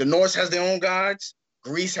Norse has their own gods,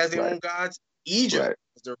 Greece has their own gods, Egypt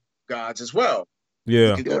has their gods as well. Yeah.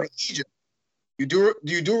 You can go to Egypt. You do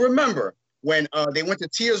remember when they went to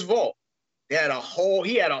Tyr's vault? He had a whole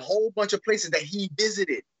bunch of places that he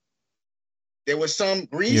visited. There was some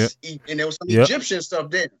Greece and there was some Egyptian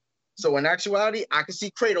stuff there. So in actuality, I can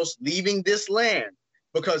see Kratos leaving this land.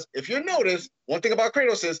 Because if you notice, one thing about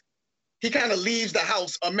Kratos is he kind of leaves the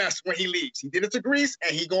house a mess when he leaves. He did it to Greece,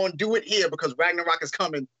 and he's going to do it here because Ragnarok is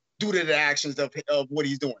coming due to the actions of what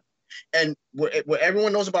he's doing. And what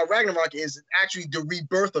everyone knows about Ragnarok is actually the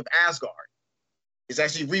rebirth of Asgard. It's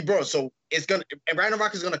actually rebirth. So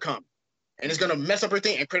Ragnarok is going to come, and it's going to mess up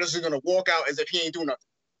everything, and Kratos is going to walk out as if he ain't doing nothing.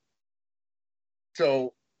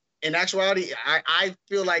 So in actuality, I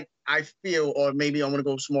feel, or maybe I'm going to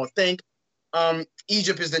go some more think,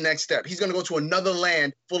 Egypt is the next step. He's going to go to another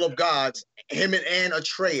land full of gods, him and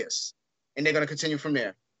Atreus, and they're going to continue from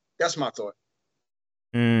there. That's my thought.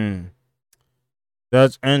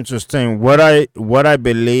 That's interesting. What I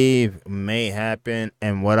believe may happen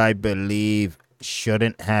and what I believe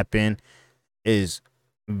shouldn't happen is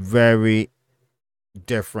very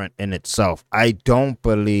different in itself. I don't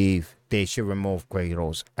believe they should remove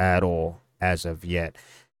Kratos at all as of yet.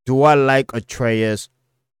 Do I like Atreus?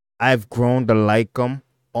 I've grown to like him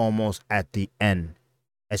almost at the end,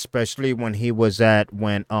 especially when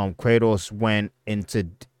Kratos went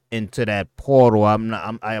into that portal.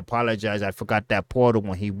 I apologize. I forgot that portal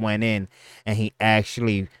when he went in and he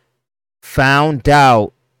actually found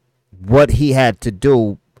out what he had to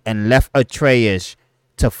do and left Atreus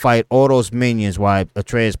to fight all those minions while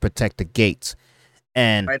Atreus protect the gates.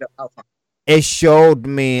 And it showed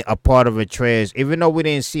me a part of Atreus, even though we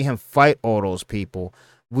didn't see him fight all those people.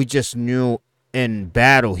 We just knew in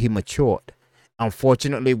battle he matured.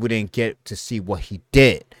 Unfortunately, we didn't get to see what he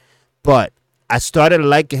did. But I started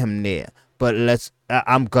liking him there. But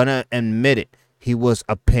I'm gonna admit it. He was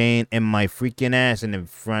a pain in my freaking ass in the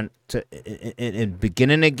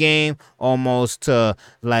beginning of the game, almost to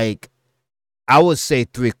I would say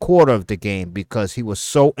 3/4 of the game, because he was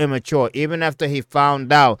so immature. Even after he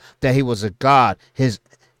found out that he was a god, his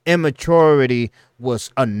immaturity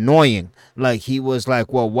was annoying. He was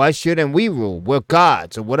like, well, why shouldn't we rule? We're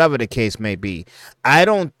gods, or whatever the case may be. I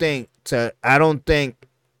don't think the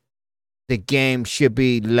game should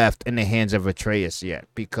be left in the hands of Atreus yet,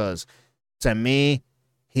 because to me,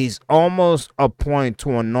 he's almost a point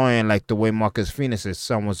too annoying, like the way Marcus Phoenix's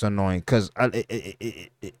son was annoying. Because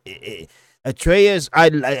Atreus,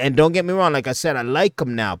 and don't get me wrong, like I said, I like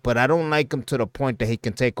him now, but I don't like him to the point that he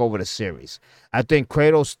can take over the series. I think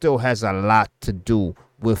Kratos still has a lot to do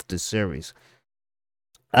with the series.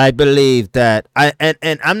 I believe that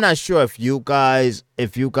and I'm not sure if you guys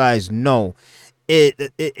know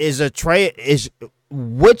it is Atreus is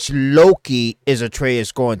which Loki is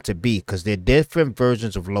Atreus going to be, because they're different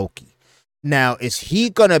versions of Loki. Now, is he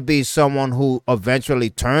gonna be someone who eventually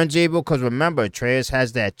turns evil? Because remember, Atreus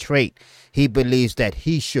has that trait. He believes that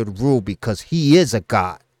he should rule because he is a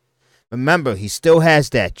god. Remember, he still has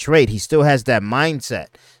that trait. He still has that mindset.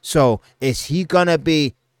 So, is he gonna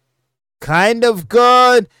be kind of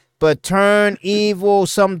good but turn evil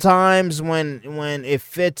sometimes when it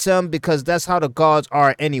fits him? Because that's how the gods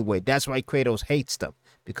are anyway. That's why Kratos hates them,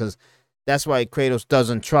 because that's why Kratos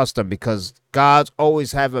doesn't trust them, because gods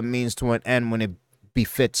always have a means to an end when it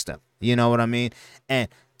befits them. You know what I mean? And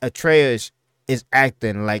Atreus is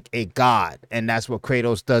acting like a god, and that's what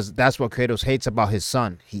Kratos does. That's what Kratos hates about his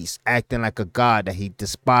son. He's acting like a god that he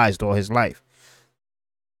despised all his life.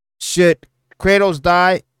 Should Kratos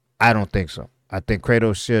die? I don't think so. I think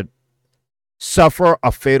Kratos should suffer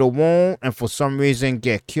a fatal wound and for some reason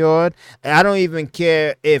get cured. And I don't even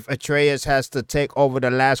care if Atreus has to take over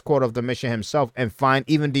the last quarter of the mission himself and find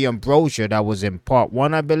even the ambrosia that was in part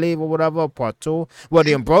 1, I believe, or whatever, part 2. Well,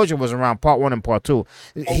 the ambrosia was around part 1 and part 2.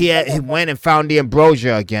 He went and found the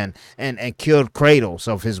ambrosia again and killed Kratos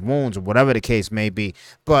of his wounds or whatever the case may be.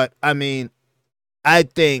 But, I mean, I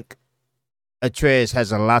think Atreus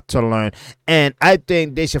has a lot to learn, and I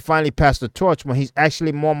think they should finally pass the torch when he's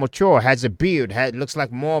actually more mature, has a beard, looks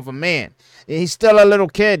like more of a man. He's still a little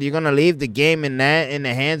kid. You're gonna leave the game in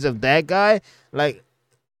the hands of that guy? Like,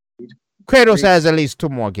 Kratos has at least 2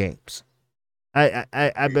 more games.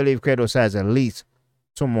 I believe Kratos has at least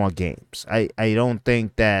 2 more games. I don't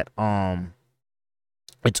think that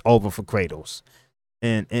it's over for Kratos,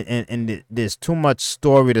 and there's too much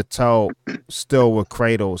story to tell still with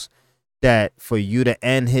Kratos, that for you to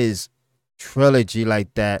end his trilogy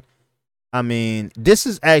like that. I mean, this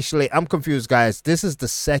is actually, I'm confused, guys. This is the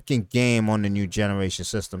second game on the new generation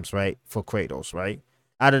systems, right? For Kratos, right?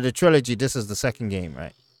 Out of the trilogy, this is the second game,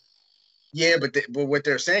 right? Yeah, but what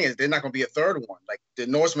they're saying is they're not going to be a third one. Like, the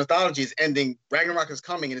Norse mythology is ending. Ragnarok is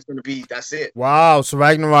coming, and it's going to be, that's it. Wow, so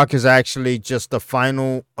Ragnarok is actually just the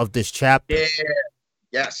final of this chapter. Yeah.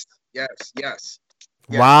 Yes.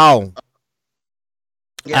 Wow.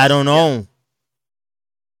 Yes. I don't know.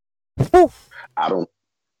 Yeah. I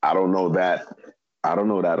don't know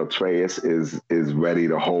that Atreus is ready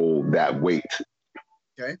to hold that weight.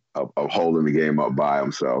 Okay. Of holding the game up by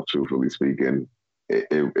himself. Truthfully speaking,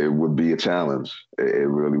 it would be a challenge. It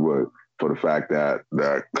really would, for the fact that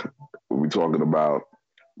we're talking about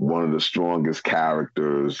one of the strongest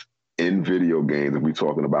characters in video games. We're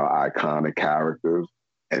talking about iconic characters,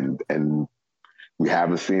 and we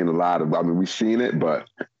haven't seen a lot of, I mean, we've seen it, but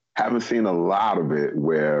haven't seen a lot of it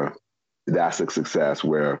where that's a success,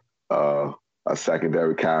 where a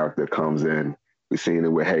secondary character comes in. We've seen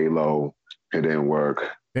it with Halo. It didn't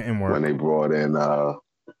work. When they brought in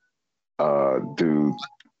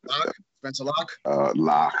Spencer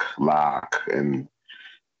Locke. Locke. And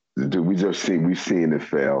dude, we've seen it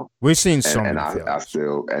fail. We've seen so many fails. I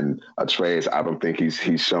still, and Atreus, I don't think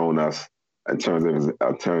he's shown us in terms of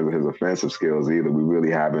his offensive skills either. We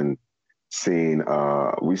really haven't seen.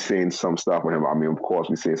 We've seen some stuff with him. I mean, of course,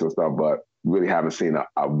 we've seen some stuff, but we really haven't seen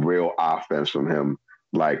a real offense from him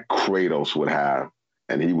like Kratos would have.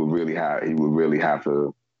 And he would really have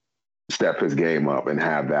to step his game up and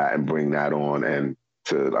have that and bring that on. And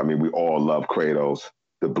we all love Kratos,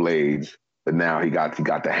 the blades, but now he got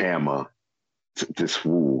the hammer. Just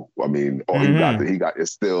woo. I mean, all he got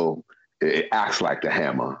is still. It acts like the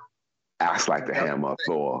hammer. Acts like the hammer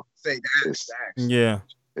Thor. Say that. It's the axe. Yeah.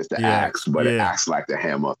 It's the axe, but it acts like the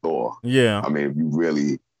hammer Thor. Yeah. I mean, you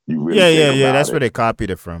really. Yeah. That's where they copied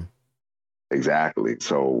it from. Exactly.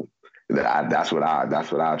 So that's what I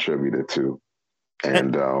attribute it to,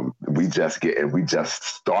 and we just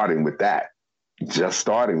starting with that.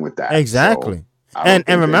 Exactly. So and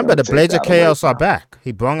remember, the Blades of Chaos are back.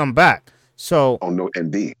 He brought them back. So. Oh no,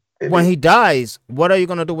 indeed. When he dies, what are you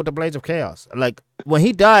gonna do with the Blades of Chaos? Like, when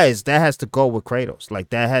he dies, that has to go with Kratos. Like,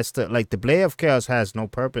 that has to, like, the Blade of Chaos has no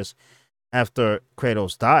purpose after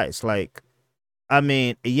Kratos dies. Like, I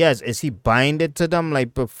mean, yes, is he binded to them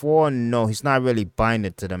like before? No, he's not really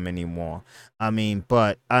binded to them anymore.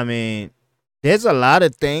 But there's a lot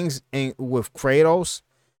of things with Kratos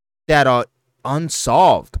that are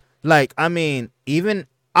unsolved. Like, maybe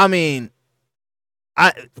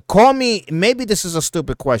this is a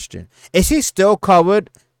stupid question. Is he still covered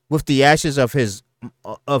with the ashes of his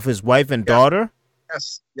of his wife and daughter.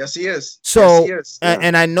 Yes, he is. So, yes, he is.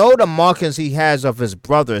 and I know the markings he has of his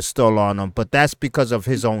brother is still on him, but that's because of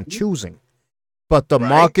his own choosing. But the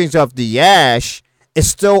markings of the ash is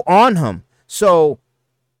still on him. So,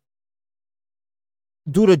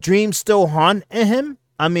 do the dreams still haunt him?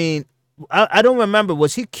 I mean, I don't remember.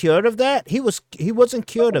 Was he cured of that? He wasn't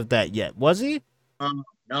cured of that yet, was he?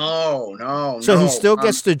 No. So he still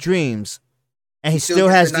gets the dreams, and he still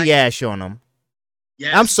has the ash on him.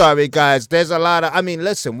 Yes. I'm sorry, guys. There's a lot of. I mean,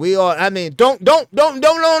 listen. We all. I mean, don't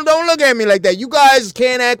look at me like that. You guys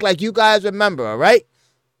can't act like you guys remember. All right.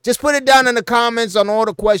 Just put it down in the comments on all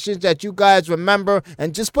the questions that you guys remember,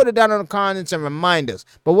 and just put it down in the comments and remind us.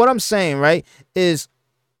 But what I'm saying, right, is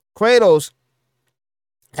Kratos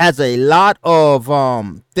has a lot of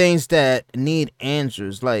things that need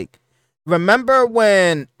answers. Like, remember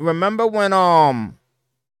when Calliope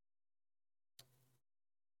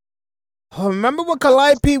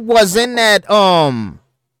was in that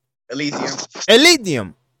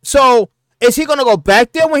Elysium. So is he gonna go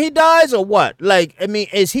back there when he dies, or what? Like, I mean,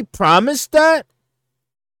 is he promised that?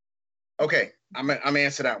 Okay, I'm gonna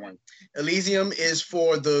answer that one. Elysium is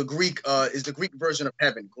for the Greek, is the Greek version of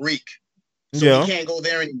heaven. Greek. So he can't go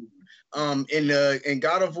there anymore. In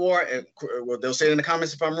God of War, well, they'll say it in the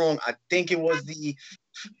comments if I'm wrong. I think it was the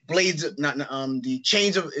blades, not the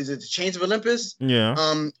chains of. Is it the chains of Olympus? Yeah.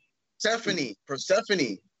 Persephone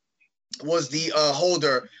was the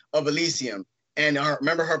holder of Elysium, and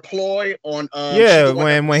remember her ploy on.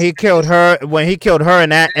 When he killed her,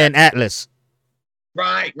 in Atlas.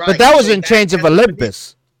 Right. But that was in Chains of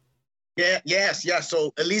Olympus. Yes.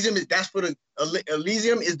 So Elysium is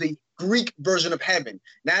Elysium is the Greek version of heaven.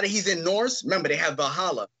 Now that he's in Norse, remember they have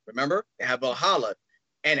Valhalla.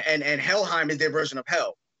 And Helheim is their version of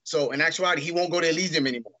hell. So in actuality, he won't go to Elysium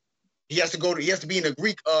anymore. He has to be in the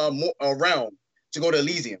Greek realm to go to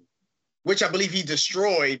Elysium, which I believe he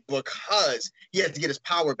destroyed because he had to get his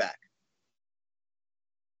power back.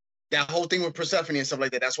 That whole thing with Persephone and stuff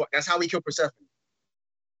like that. That's how he killed Persephone.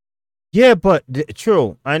 Yeah, but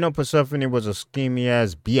true. I know Persephone was a schemy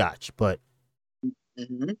ass biatch, but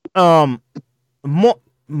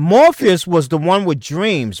Morpheus was the one with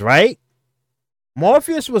dreams, right?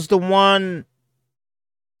 Morpheus was the one.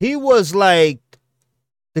 He was like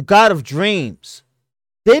the god of dreams.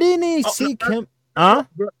 They didn't even seek him. Huh?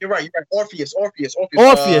 You're right. Orpheus.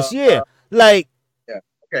 Yeah. Okay.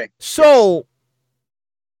 So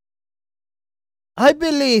I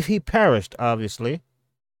believe he perished. Obviously,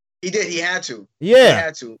 he did. He had to. Yeah, he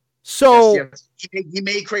had to. So yes. He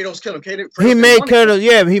made Kratos kill him. He made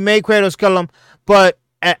Kratos kill him, but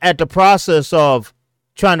at the process of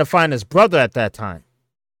trying to find his brother at that time.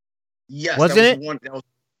 Yes, wasn't it? That was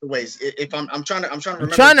the ways. If I'm trying to remember.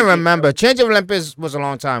 I'm trying to remember. Change of Olympus was a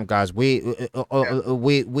long time, guys. We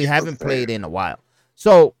haven't played in a while.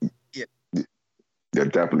 So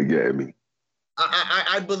that definitely gave me.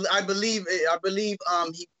 I believe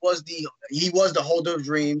he was the holder of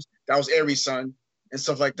dreams. That was Ares' son and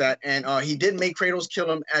stuff like that. And he did make Kratos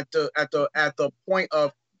kill him at the point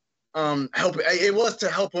of help. It was to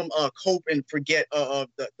help him cope and forget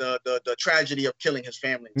the tragedy of killing his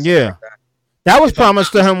family. Yeah. Like that was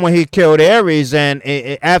promised to him when he killed Ares, and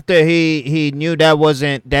after he knew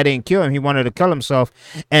that didn't kill him, he wanted to kill himself,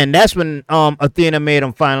 and that's when Athena made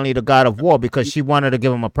him finally the god of war, because she wanted to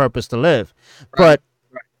give him a purpose to live. Right. But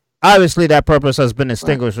obviously that purpose has been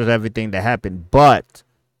extinguished with everything that happened. But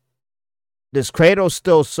does Kratos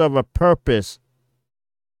still serve a purpose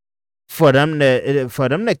for them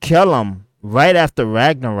to kill him right after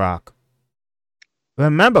Ragnarok?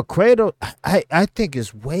 Remember, Kratos, I think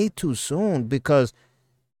it's way too soon, because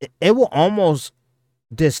it will almost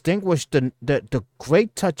distinguish the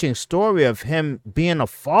great touching story of him being a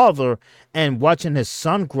father and watching his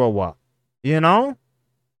son grow up. You know?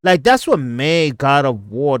 Like, that's what made God of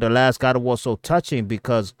War, the last God of War, so touching,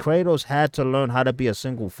 because Kratos had to learn how to be a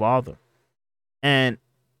single father. And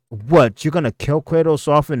what, you're going to kill Kratos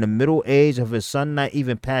off in the middle age of his son not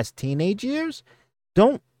even past teenage years?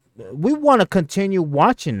 We want to continue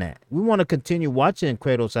watching that. We want to continue watching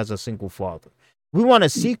Kratos as a single father. We want to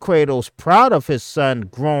see Kratos proud of his son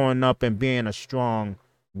growing up and being a strong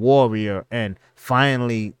warrior and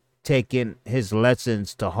finally taking his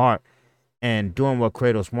lessons to heart and doing what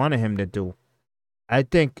Kratos wanted him to do. I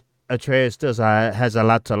think Atreus has a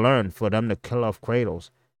lot to learn for them to kill off Kratos.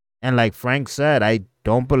 And like Frank said, I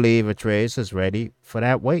don't believe Atreus is ready for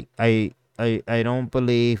that weight. I don't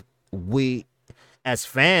believe we as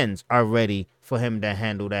fans are ready for him to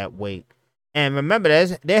handle that weight. And remember,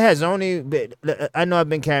 there has only been, I know I've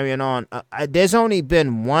been carrying on, there's only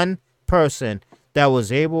been one person that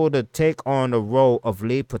was able to take on the role of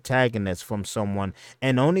lead protagonist from someone,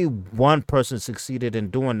 and only one person succeeded in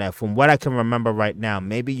doing that. From what I can remember right now,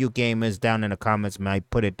 maybe you gamers down in the comments might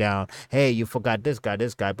put it down. Hey, you forgot this guy,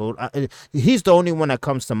 but he's the only one that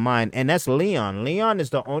comes to mind, and that's Leon. Leon is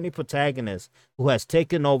the only protagonist who has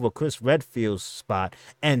taken over Chris Redfield's spot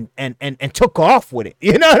and took off with it.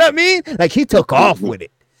 You know what I mean? Like he took off with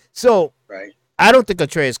it. So right. I don't think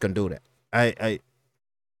Atreus can do that. I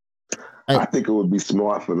think it would be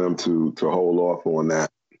smart for them to hold off on that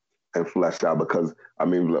and flesh out, because I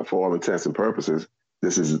mean, for all intents and purposes,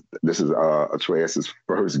 this is Atreus'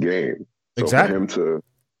 first game. So exactly. for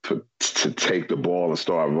him to take the ball and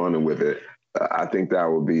start running with it, I think that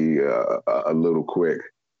would be a little quick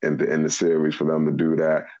in the series for them to do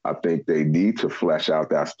that. I think they need to flesh out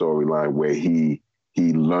that storyline where he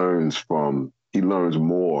learns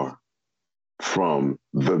more from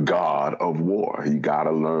the god of war. He got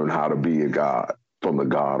to learn how to be a god from the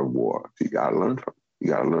god of war. You got to learn from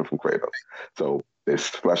Kratos. So this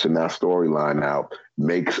fleshing that storyline out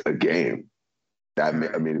makes a game.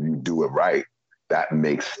 If you do it right, that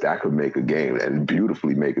could make a game, and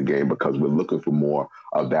beautifully make a game, because we're looking for more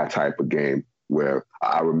of that type of game. Where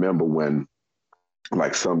I remember when,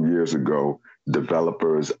 like some years ago,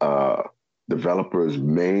 developers'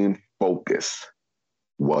 main focus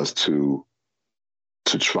was to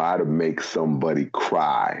try to make somebody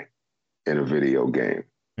cry in a video game.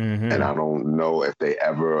 Mm-hmm. And I don't know if they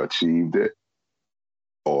ever achieved it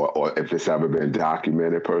or if it's ever been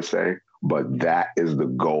documented per se, but that is the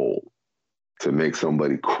goal, to make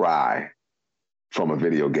somebody cry from a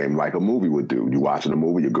video game like a movie would do. You watching a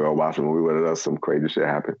movie, your girl watching a movie, whether does some crazy shit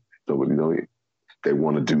happen. So, they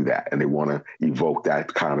want to do that, and they want to evoke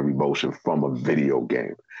that kind of emotion from a video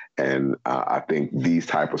game. And I think these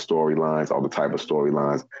type of storylines are the type of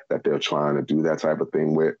storylines that they're trying to do that type of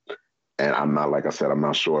thing with. And I'm not, like I said, I'm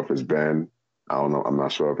not sure if it's been, I'm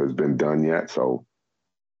not sure if it's been done yet. So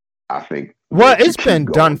I think. Well, it's been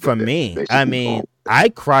done for me. I mean, I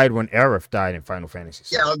cried when Aerith died in Final Fantasy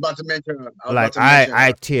VII. Yeah, I was about to mention.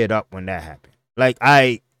 I teared up when that happened. Like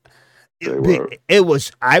I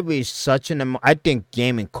reached such an I think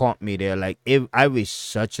gaming caught me there. Like I reached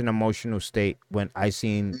such an emotional state when I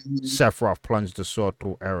seen Sephiroth plunge the sword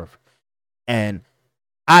through Aerith, and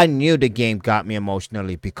I knew the game got me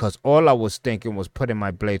emotionally because all I was thinking was putting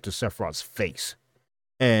my blade to Sephiroth's face,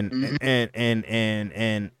 and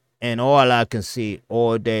all I can see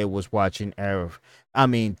all day was watching Aerith. I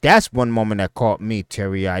mean, that's one moment that caught me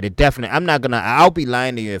teary-eyed. It definitely, I'll be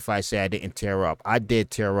lying to you if I say I didn't tear up. I did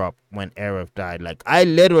tear up when Aerith died. Like, I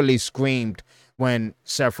literally screamed when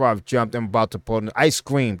Sephiroth jumped and about to pull. I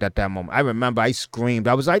screamed at that moment. I remember I screamed.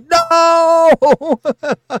 I was like, no!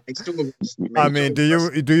 I mean,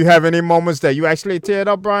 do you have any moments that you actually teared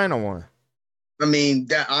up, Brian, or what? I mean,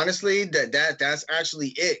 that honestly, that's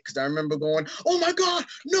actually it. Because I remember going, "Oh my God,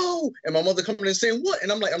 no!" And my mother coming in and saying, "What?"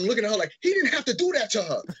 And I'm looking at her like, he didn't have to do that to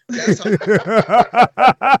her. That's how.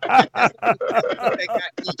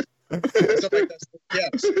 Stuff like that.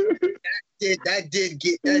 Yes, that did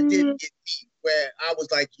get me. Where I was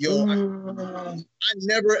like, "Yo, I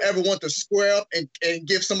never ever want to square up and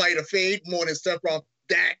give somebody the fade more than Sephiroth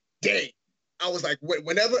that day." I was like,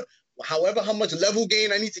 however how much level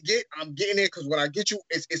gain I need to get, I'm getting it, because when I get you,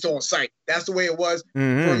 it's on site. That's the way it was for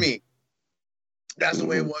me. That's the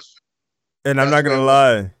way it was. And I'm not gonna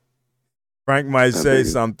lie, Frank might say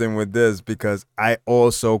something with this because I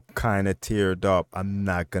also kind of teared up. I'm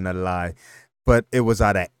not gonna lie, but it was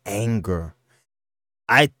out of anger.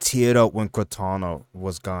 I teared up when Cortana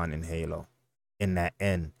was gone in Halo, in that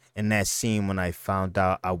end. In that scene when I found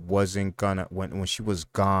out I wasn't gonna, when she was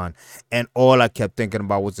gone, and all I kept thinking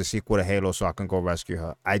about was the sequel to Halo so I can go rescue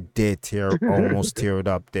her. I did almost teared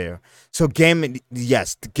up there. So gaming,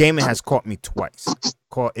 yes, the gaming has caught me twice.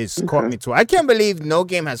 Caught me twice. I can't believe no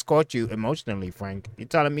game has caught you emotionally, Frank. You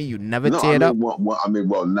telling me you never teared up?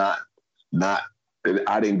 Not.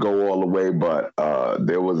 I didn't go all the way, but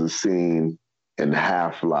there was a scene in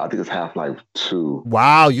Half-Life. I think it's Half-Life 2.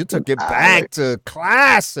 Wow, you took it back to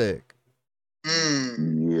classic.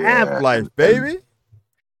 Yeah. Half-Life, baby.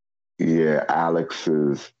 Yeah,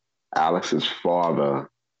 Alex's father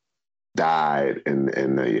died in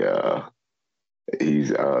the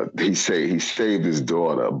he saved his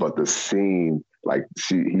daughter, but the scene, like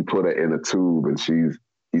he put her in a tube and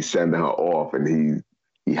he's sending her off, and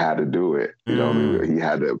he had to do it. You know what I mean? He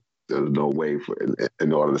had to. There was no way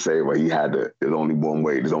in order to save her. He had to. There's only one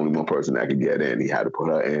way. There's only one person that could get in. He had to put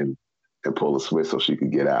her in and pull a switch so she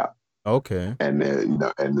could get out. Okay. And then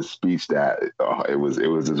and the speech that it was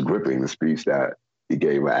just gripping. The speech that he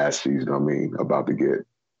gave her as she's, about to get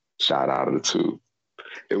shot out of the tube.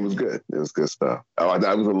 It was good. It was good stuff. Oh,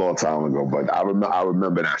 that was a long time ago, but I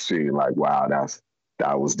remember that scene. Like, wow,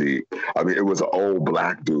 that was deep. I mean, it was an old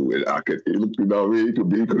black dude. And you know what I mean? He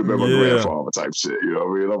could have been my grandfather type shit. You know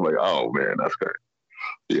what I mean? I'm like, oh man, that's great.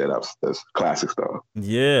 Yeah, that's classic stuff.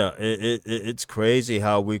 Yeah, it's crazy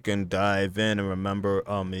how we can dive in and remember.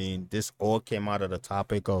 I mean, this all came out of the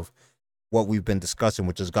topic of what we've been discussing,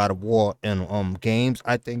 which is God of War and games.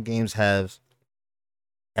 I think games has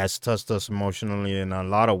touched us emotionally in a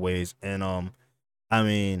lot of ways, and I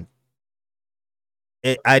mean,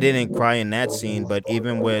 I didn't cry in that scene, but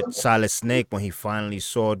even with Solid Snake when he finally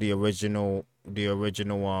saw the original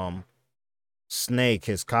Snake,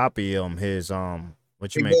 his copy, his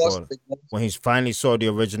what you Big may Boss, call it, Big Boss. when he finally saw the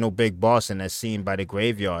original Big Boss in that scene by the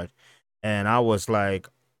graveyard, and I was like,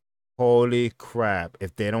 holy crap!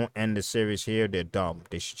 If they don't end the series here, they're dumb.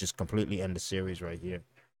 They should just completely end the series right here.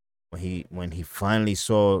 When he finally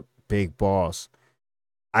saw Big Boss,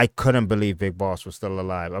 I couldn't believe Big Boss was still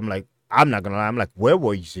alive. I'm like, I'm not gonna lie. I'm like, where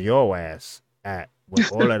was your ass at when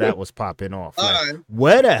all of that was popping off? Like,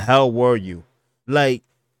 where the hell were you? Like,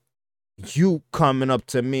 you coming up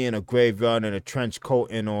to me in a graveyard in a trench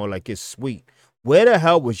coat and all, like it's sweet. Where the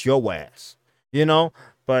hell was your ass? You know?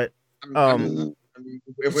 But I mean,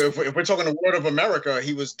 if we're talking the word of America,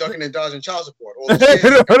 he was ducking and dodging child support. All the shit,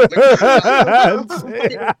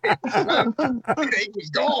 he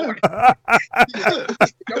was gone.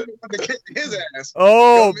 His ass.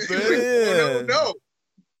 Oh man, no.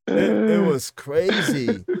 It was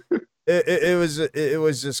crazy. It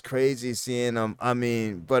was just crazy seeing him. I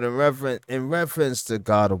mean, but in reference to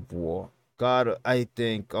God of War, I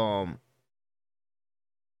think the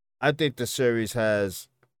series has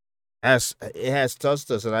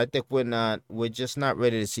touched us, and I think we're just not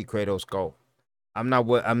ready to see Kratos go. I'm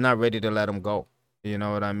not ready to let him go. You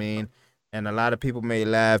know what I mean? And a lot of people may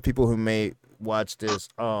laugh. People who may watch this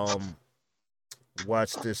podcast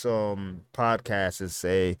and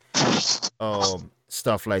say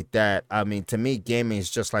stuff like that. I mean, to me, gaming is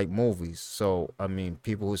just like movies. So I mean,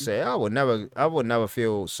 people who say I would never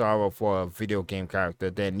feel sorrow for a video game character,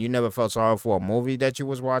 then you never felt sorrow for a movie that you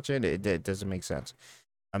was watching. It doesn't make sense.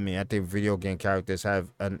 I mean, I think video game characters have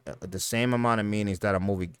the same amount of meanings that a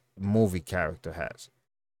movie character has,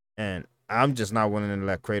 and I'm just not willing to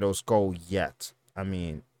let Kratos go yet. I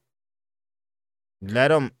mean,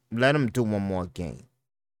 let him do one more game,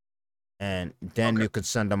 and then you could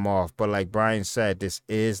send him off. But like Brian said, this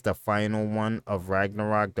is the final one of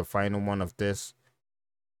Ragnarok, the final one of this,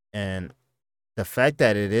 and the fact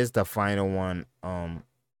that it is the final one,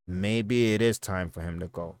 maybe it is time for him to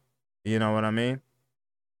go. You know what I mean?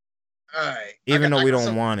 All right. Even though we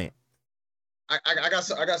don't want it. I got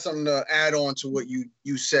something to add on to what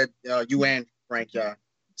you said. You and Frank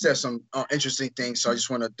said some interesting things. So I just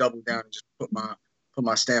want to double down and just put my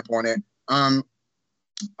stamp on it.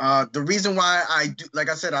 The reason why I do, like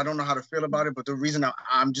I said, I don't know how to feel about it, but the reason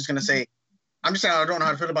I'm just saying I don't know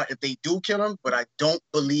how to feel about it if they do kill him, but I don't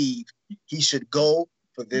believe he should go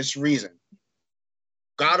for this reason.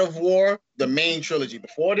 God of War, the main trilogy,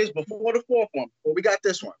 before the fourth one, before we got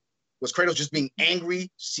this one, was Kratos just being angry,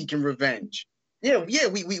 seeking revenge. Yeah, we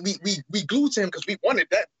glued to him because we wanted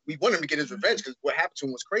that. We wanted him to get his revenge because what happened to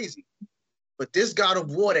him was crazy. But this God of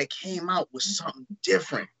War that came out was something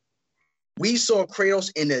different. We saw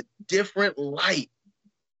Kratos in a different light.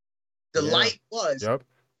 The light was a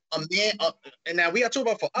man. And now we got to talk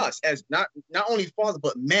about for us as not only father,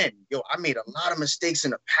 but men. Yo, I made a lot of mistakes in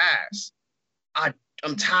the past. I'm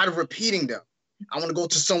tired of repeating them. I want to go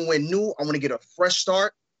to somewhere new. I want to get a fresh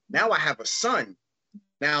start. Now I have a son.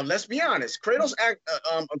 Now, let's be honest. Kratos,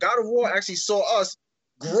 God of War actually saw us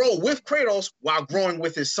grow with Kratos while growing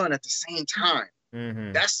with his son at the same time.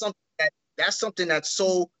 Mm-hmm. That's something that's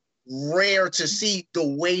so rare to see the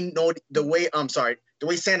way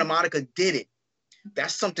Santa Monica did it.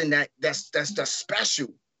 That's something that's special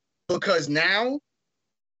because now,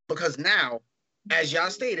 as y'all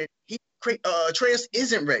stated, Atreus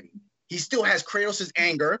isn't ready. He still has Kratos'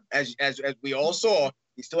 anger, as we all saw.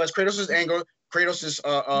 He still has Kratos' anger, Kratos'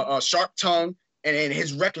 sharp tongue, and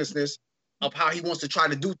his recklessness of how he wants to try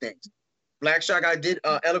to do things. Black Shy Guy did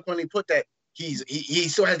eloquently put that he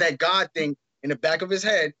still has that God thing in the back of his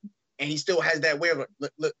head, and he still has that way of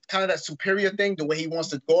kind of that superior thing, the way he wants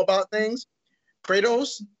to go about things.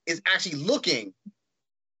 Kratos is actually looking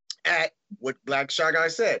at what Black Shy Guy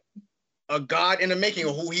said, a God in the making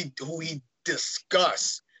of who he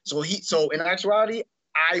discussed. So in actuality,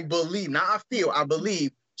 I believe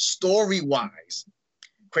story-wise,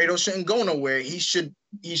 Kratos shouldn't go nowhere. He should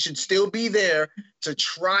still be there to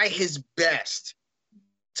try his best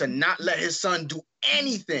to not let his son do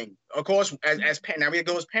anything. Of course, now we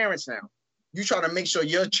go as parents now. You try to make sure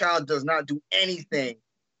your child does not do anything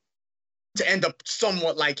to end up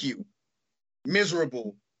somewhat like you,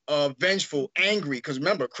 miserable, vengeful, angry. Because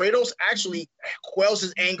remember, Kratos actually quells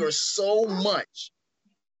his anger so much.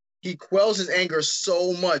 He quells his anger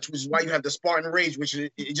so much, which is why you have the Spartan rage, which is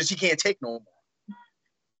he can't take no more.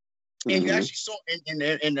 And you actually saw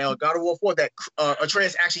in God of War 4 that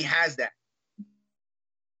Atreus actually has that.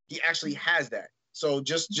 He actually has that. So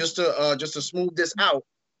just to smooth this out,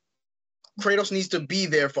 Kratos needs to be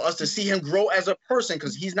there for us to see him grow as a person,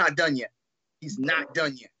 because he's not done yet. He's not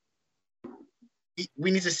done yet.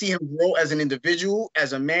 We need to see him grow as an individual,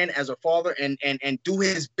 as a man, as a father, and do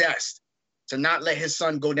his best to not let his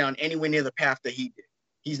son go down anywhere near the path that he did.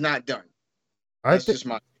 He's not done. I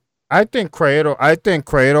think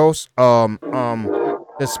Kratos,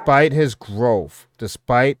 despite his growth,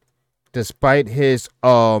 despite his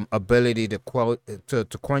ability to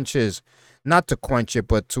quench his, not to quench it,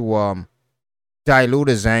 but to dilute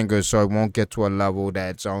his anger so it won't get to a level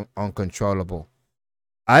that's uncontrollable.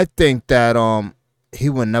 I think that he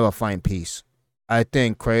will never find peace. I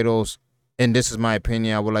think Kratos, and this is my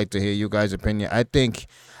opinion, I would like to hear you guys' opinion. I think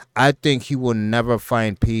he will never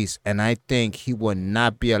find peace, and I think he will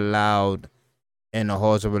not be allowed in the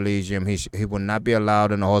halls of Elysium. He will not be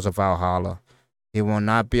allowed in the halls of Valhalla. He will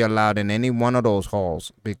not be allowed in any one of those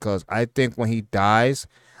halls, because I think when he dies,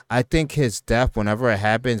 I think his death, whenever it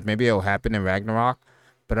happens, maybe it'll happen in Ragnarok,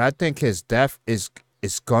 but I think his death is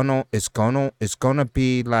gonna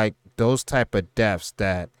be like those type of deaths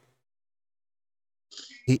that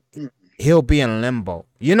he'll be in limbo.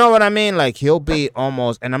 You know what I mean? Like he'll be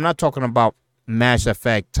almost, and I'm not talking about Mass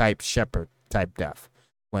Effect type Shepard type death.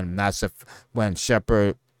 When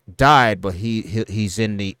Shepard died, but he's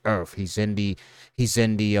in the earth. He's in the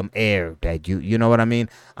air. That you know what I mean?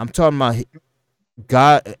 I'm talking about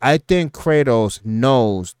God. I think Kratos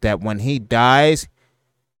knows that when he dies,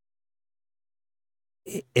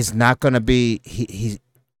 it's not gonna be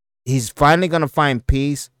he's finally gonna find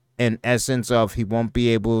peace, in essence of he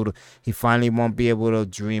finally won't be able to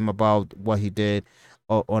dream about what he did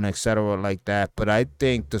or etc. like that. But I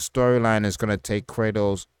think the storyline is gonna take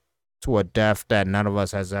Kratos to a death that none of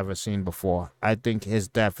us has ever seen before. I think his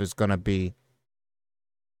death is gonna be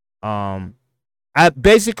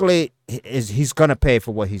he's gonna pay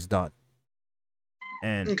for what he's done.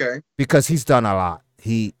 And because he's done a lot.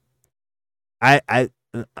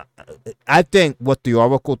 I think what the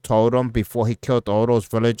Oracle told him before he killed all those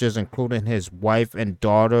villagers, including his wife and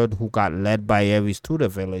daughter, who got led by Ares to the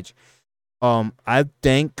village. I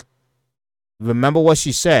think, remember what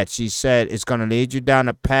she said? She said it's gonna lead you down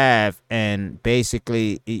a path, and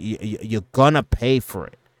basically you're gonna pay for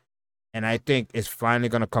it. And I think it's finally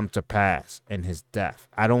gonna come to pass in his death.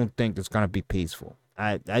 I don't think it's gonna be peaceful.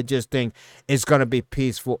 I just think it's gonna be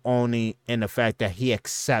peaceful only in the fact that he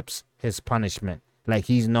accepts his punishment. Like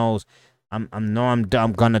he knows, I'm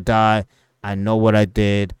gonna die. I know what I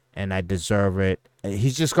did, and I deserve it.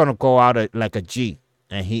 He's just gonna go out like a G,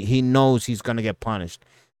 and he knows he's gonna get punished,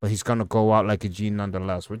 but he's gonna go out like a G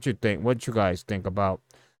nonetheless. What you think? What you guys think about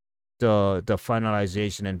the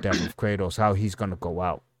finalization and death of Kratos? How he's gonna go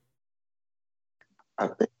out? I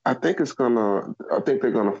think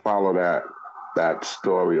they're gonna follow that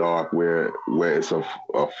story arc where it's a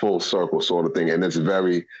full circle sort of thing, and it's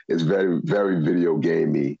very very video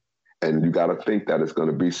gamey, and you got to think that it's going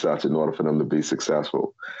to be such in order for them to be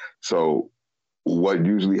successful. So what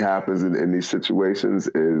usually happens in these situations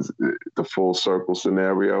is the full circle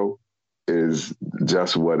scenario is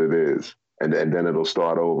just what it is, and then it'll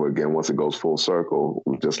start over again once it goes full circle.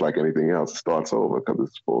 Just like anything else, it starts over because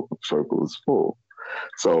it's full circle is full.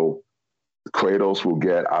 So Kratos will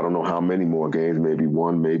get, I don't know how many more games, maybe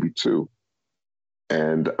one, maybe two.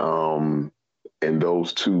 And in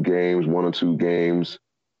those 2 games, 1 or 2 games,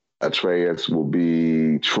 Atreus will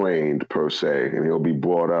be trained per se, and he'll be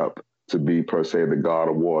brought up to be per se the god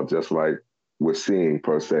of war, just like we're seeing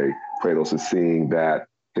per se. Kratos is seeing that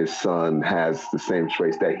his son has the same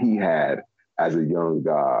traits that he had as a young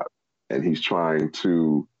god, and he's trying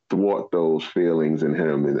to thwart those feelings in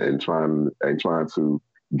him and trying to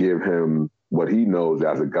give him what he knows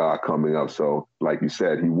as a god coming up. So, like you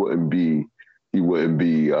said, he wouldn't be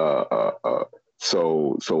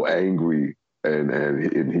so angry,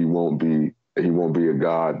 and he won't be a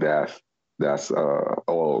god that's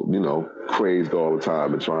all crazed all the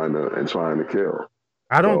time and trying to kill.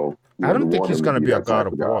 I don't think he's going to be a god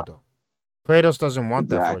of war though. Kratos doesn't want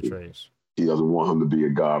that for Atreus. He doesn't want him to be a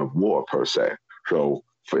god of war per se. So,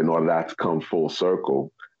 in order for that to come full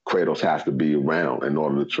circle, Kratos has to be around in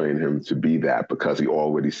order to train him to be that, because he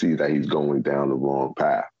already sees that he's going down the wrong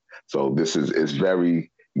path. So this is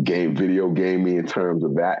very video gamey in terms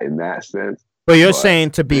of that, in that sense. But you're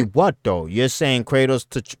saying to be what, though? You're saying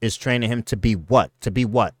Kratos is training him to be what? To be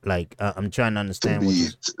what? Like, I'm trying to understand.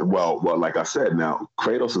 Well, like I said, now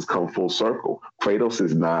Kratos has come full circle. Kratos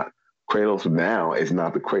now is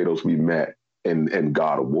not the Kratos we met in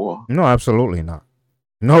God of War. No, absolutely not.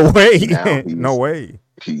 No way. No way.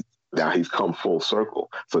 Now he's come full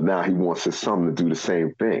circle. So now he wants his son to do the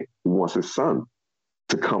same thing. He wants his son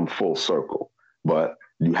to come full circle. But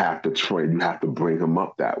you have to train. You have to bring him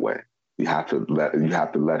up that way. You have to let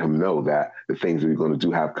him know that the things that you're going to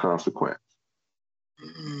do have consequence.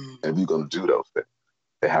 And if you're going to do those things,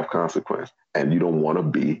 they have consequence. And you don't want to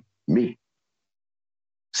be me.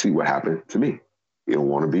 See what happened to me. You don't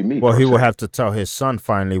want to be me. Well, he will have to tell his son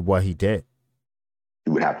finally what he did.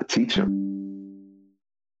 You would have to teach him.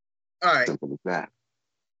 All right. Simple as that.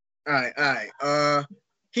 All right.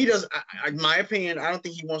 He does. In my opinion, I don't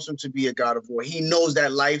think he wants him to be a God of War. He knows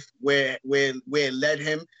that life where it led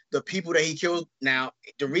him, the people that he killed. Now,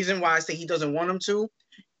 the reason why I say he doesn't want him to,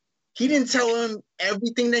 he didn't tell him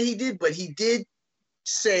everything that he did, but he did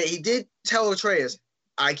tell Atreus,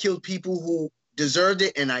 I killed people who deserved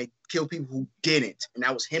it, and I killed people who didn't, and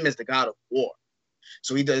that was him as the God of War.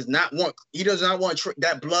 So he does not want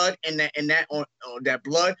that blood and that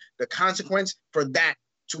blood, the consequence for that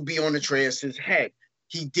to be on Atreus's head.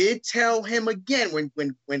 He did tell him again when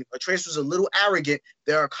Atreus was a little arrogant,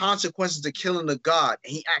 there are consequences to killing a god.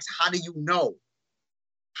 And he asked, how do you know?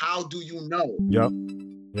 How do you know?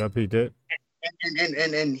 Yep, he did.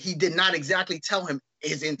 And he did not exactly tell him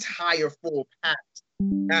his entire full past.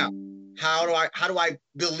 Now, how do I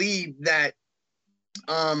believe that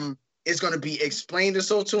it's going to be explained or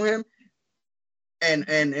so to him?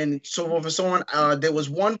 And so forth and so on. There was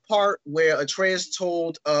one part where Atreus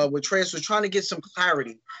was trying to get some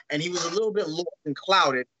clarity, and he was a little bit lost and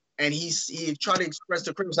clouded, and he tried to express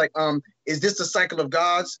to Kratos like, is this the cycle of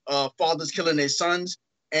gods? Fathers killing their sons,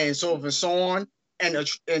 and so forth and so on. And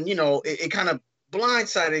you know, it kind of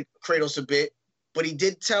blindsided Kratos a bit, but he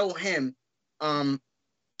did tell him,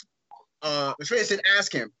 Atreus did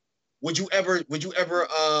ask him, would you ever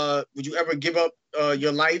give up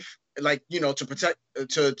your life, like, you know, to protect,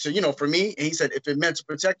 you know, for me? And he said, if it meant to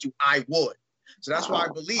protect you, I would. So that's why I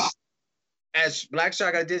believe, as Black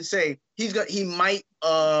Shaka did say, he might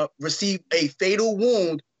receive a fatal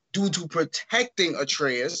wound due to protecting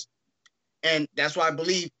Atreus, and that's why I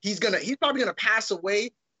believe he's probably gonna pass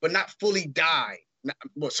away, but not fully die.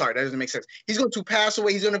 Well, sorry, that doesn't make sense. He's going to pass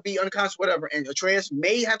away. He's going to be unconscious, whatever, and Atreus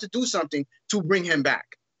may have to do something to bring him back.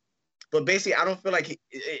 But basically, I don't feel like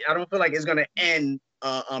it's going to end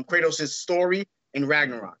Kratos' story in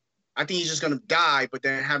Ragnarok. I think he's just going to die, but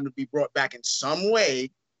then have him to be brought back in some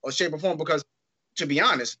way or shape or form. Because, to be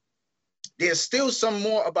honest, there's still some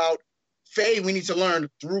more about Faye we need to learn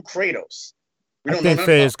through Kratos. I think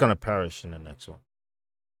Faye is going to perish in the next one.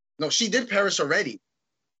 No, she did perish already.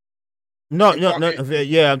 No.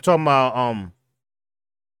 Yeah, I'm talking about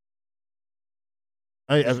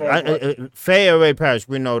Faye already perished.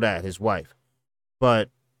 We know that, his wife. But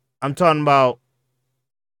I'm talking about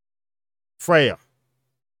Freya,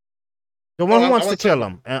 the one who wants to kill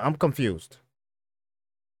him. I'm confused.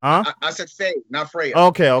 Huh? I said Faye, not Freya.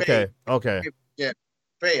 Okay. Yeah,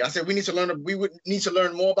 Faye. I said we would need to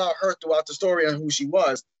learn more about her throughout the story and who she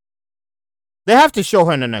was. They have to show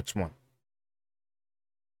her in the next one.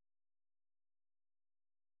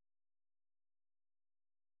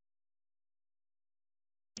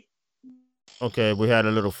 Okay, we had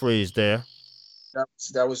a little freeze there.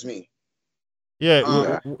 That was me.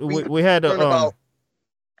 Yeah, we had a.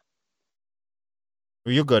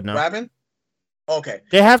 You're good now. Robin? Okay.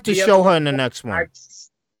 They have to show her in the next one.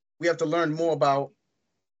 We have to learn more about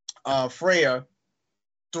Freya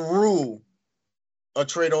through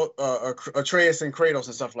Atreus and Kratos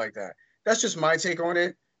and stuff like that. That's just my take on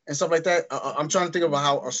it and stuff like that. I'm trying to think about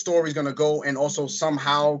how a story's gonna go and also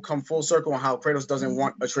somehow come full circle on how Kratos doesn't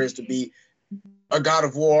want Atreus to be a god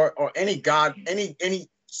of war or any god, any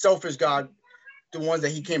selfish god, the ones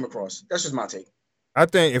that he came across. That's just my take. I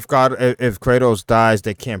think if Kratos dies,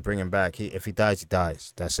 they can't bring him back. If he dies, he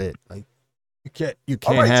dies. That's it. Like you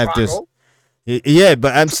can't have this. Yeah,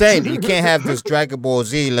 but I'm saying you can't have this Dragon Ball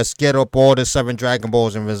Z. Let's get up all the 7 Dragon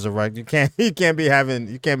Balls and resurrect. You can't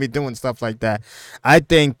be doing stuff like that. I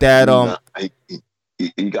think that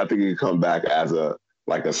he got to come back as a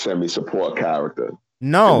semi-support character.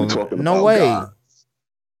 No way. God.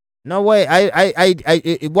 No way.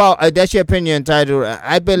 Well, that's your opinion, Title.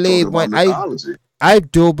 I believe I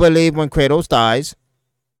do believe when Kratos dies,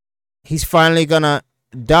 he's finally gonna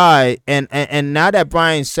die. And now that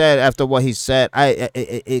Brian said, after what he said,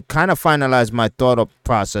 it kind of finalized my thought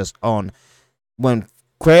process on when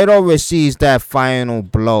Kratos receives that final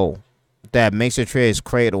blow that makes Atreus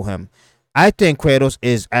cradle him. I think Kratos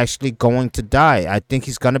is actually going to die. I think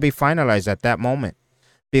he's going to be finalized at that moment,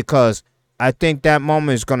 because I think that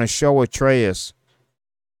moment is going to show Atreus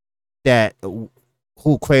that who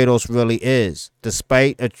Kratos really is.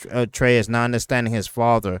 Despite Atreus not understanding his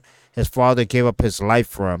father gave up his life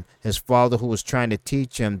for him. His father, who was trying to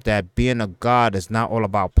teach him that being a god is not all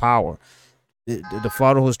about power. The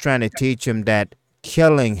father who was trying to teach him that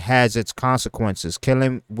killing has its consequences.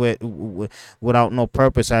 Killing without no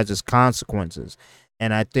purpose has its consequences.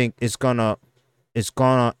 And I think I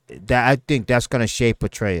think that's gonna shape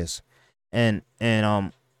Atreus. And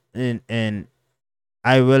I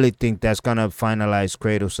really think that's gonna finalize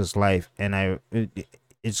Kratos' life. And I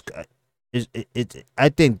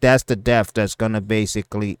think that's the death that's gonna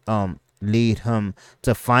basically lead him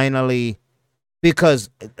to finally,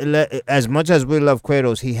 because as much as we love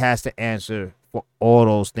Kratos, he has to answer for all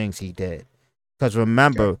those things he did. Because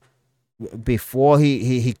remember, before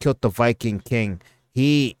he killed the Viking king,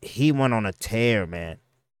 he went on a tear, man.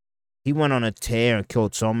 He went on a tear and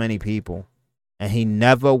killed so many people, and he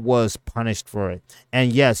never was punished for it.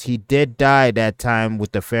 And yes, he did die that time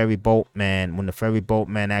with the ferry boatman. When the ferry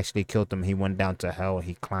boatman actually killed him, he went down to hell.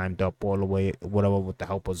 He climbed up all the way, whatever, with the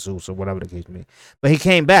help of Zeus or whatever the case may be. But he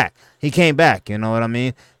came back. You know what I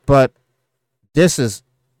mean? But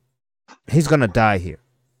he's gonna die here.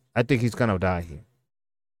 I think he's gonna die here,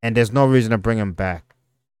 and there's no reason to bring him back,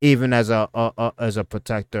 even as a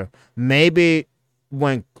protector. Maybe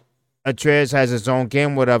when Atreus has his own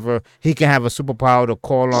game, whatever, he can have a superpower to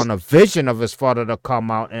call on a vision of his father to come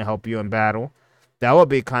out and help you in battle. That would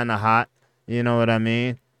be kind of hot. You know what I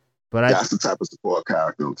mean? But that's the type of support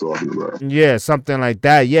character I'm talking about. Yeah, something like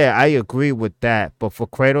that. Yeah, I agree with that. But for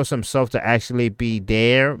Kratos himself to actually be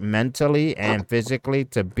there mentally and physically,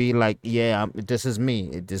 to be like, yeah, this is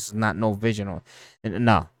me. This is not no vision.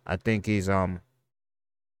 No, I think he's gonna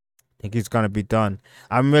be done.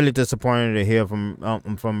 I'm really disappointed to hear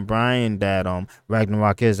from Brian that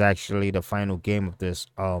Ragnarok is actually the final game of this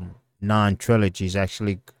non-trilogy. It's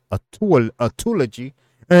actually a trilogy.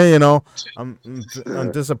 You know, I'm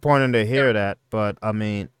disappointed to hear that, but I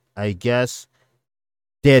mean, I guess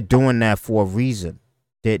they're doing that for a reason.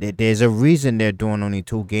 There's a reason they're doing only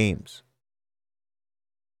 2 games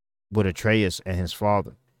with Atreus and his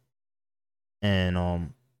father, and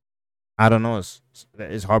I don't know.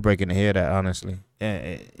 It's heartbreaking to hear that, honestly.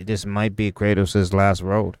 This might be Kratos' last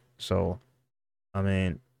road. So, I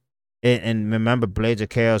mean, and remember, Blades of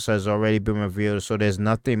Chaos has already been revealed, so there's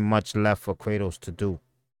nothing much left for Kratos to do.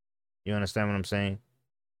 You understand what I'm saying?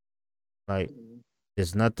 Like,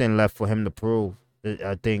 there's nothing left for him to prove.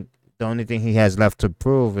 I think the only thing he has left to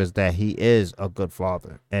prove is that he is a good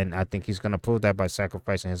father, and I think he's gonna prove that by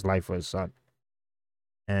sacrificing his life for his son.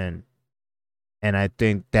 And I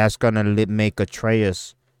think that's gonna make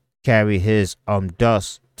Atreus carry his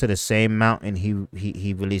dust to the same mountain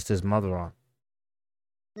he released his mother on.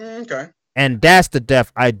 Okay. And that's the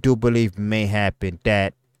death I do believe may happen.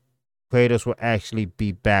 That Kratos will actually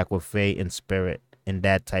be back with Faye in spirit in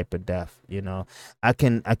that type of death. You know, I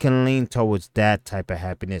can lean towards that type of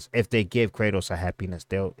happiness. If they give Kratos a happiness,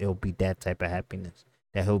 it'll be that type of happiness,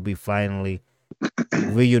 that he'll be finally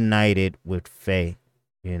reunited with Faye.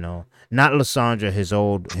 You know, not Lysandra,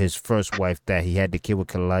 his first wife that he had to kill with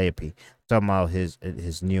Calliope. Talking about his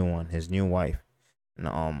new one, his new wife.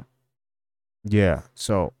 And, yeah.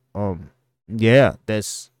 So yeah,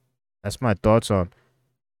 that's my thoughts on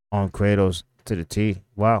Kratos to the T.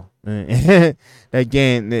 Wow, that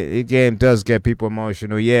game does get people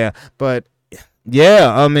emotional. Yeah, but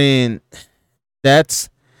yeah, I mean,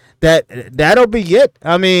 that'll be it.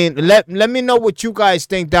 I mean, let me know what you guys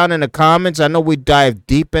think down in the comments. I know we dived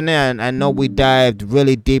deep in there, and I know we dived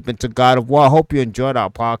really deep into God of War. I hope you enjoyed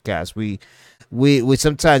our podcast. We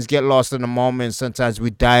sometimes get lost in the moment. Sometimes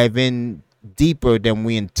we dive in deeper than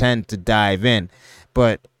we intend to dive in.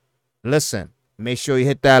 But listen, make sure you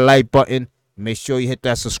hit that like button. Make sure you hit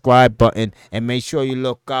that subscribe button, and make sure you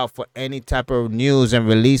look out for any type of news and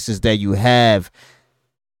releases that you have.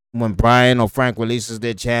 When Brian or Frank releases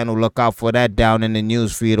their channel, look out for that down in the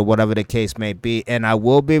news feed or whatever the case may be. And I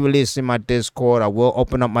will be releasing my Discord. I will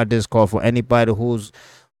open up my Discord for anybody who's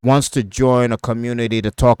wants to join a community to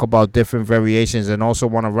talk about different variations and also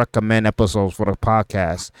want to recommend episodes for the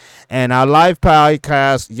podcast. And our live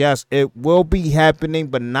podcast, yes, it will be happening,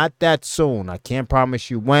 but not that soon. I can't promise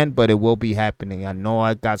you when, but it will be happening. I know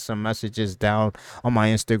I got some messages down on my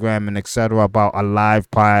Instagram and etc. about a live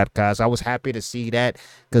podcast. I was happy to see that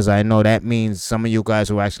because I know that means some of you guys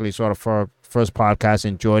who actually sort of first podcast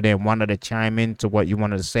enjoyed it and wanted to chime in to what you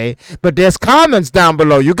wanted to say. But there's comments down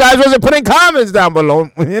below. You guys wasn't putting comments down below.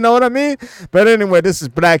 You know what I mean? But anyway, this is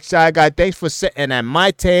Black Shy Guy. Thanks for sitting at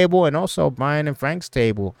my table and also Brian and Frank's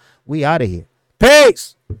table. We out of here.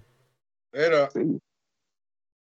 Peace. Later.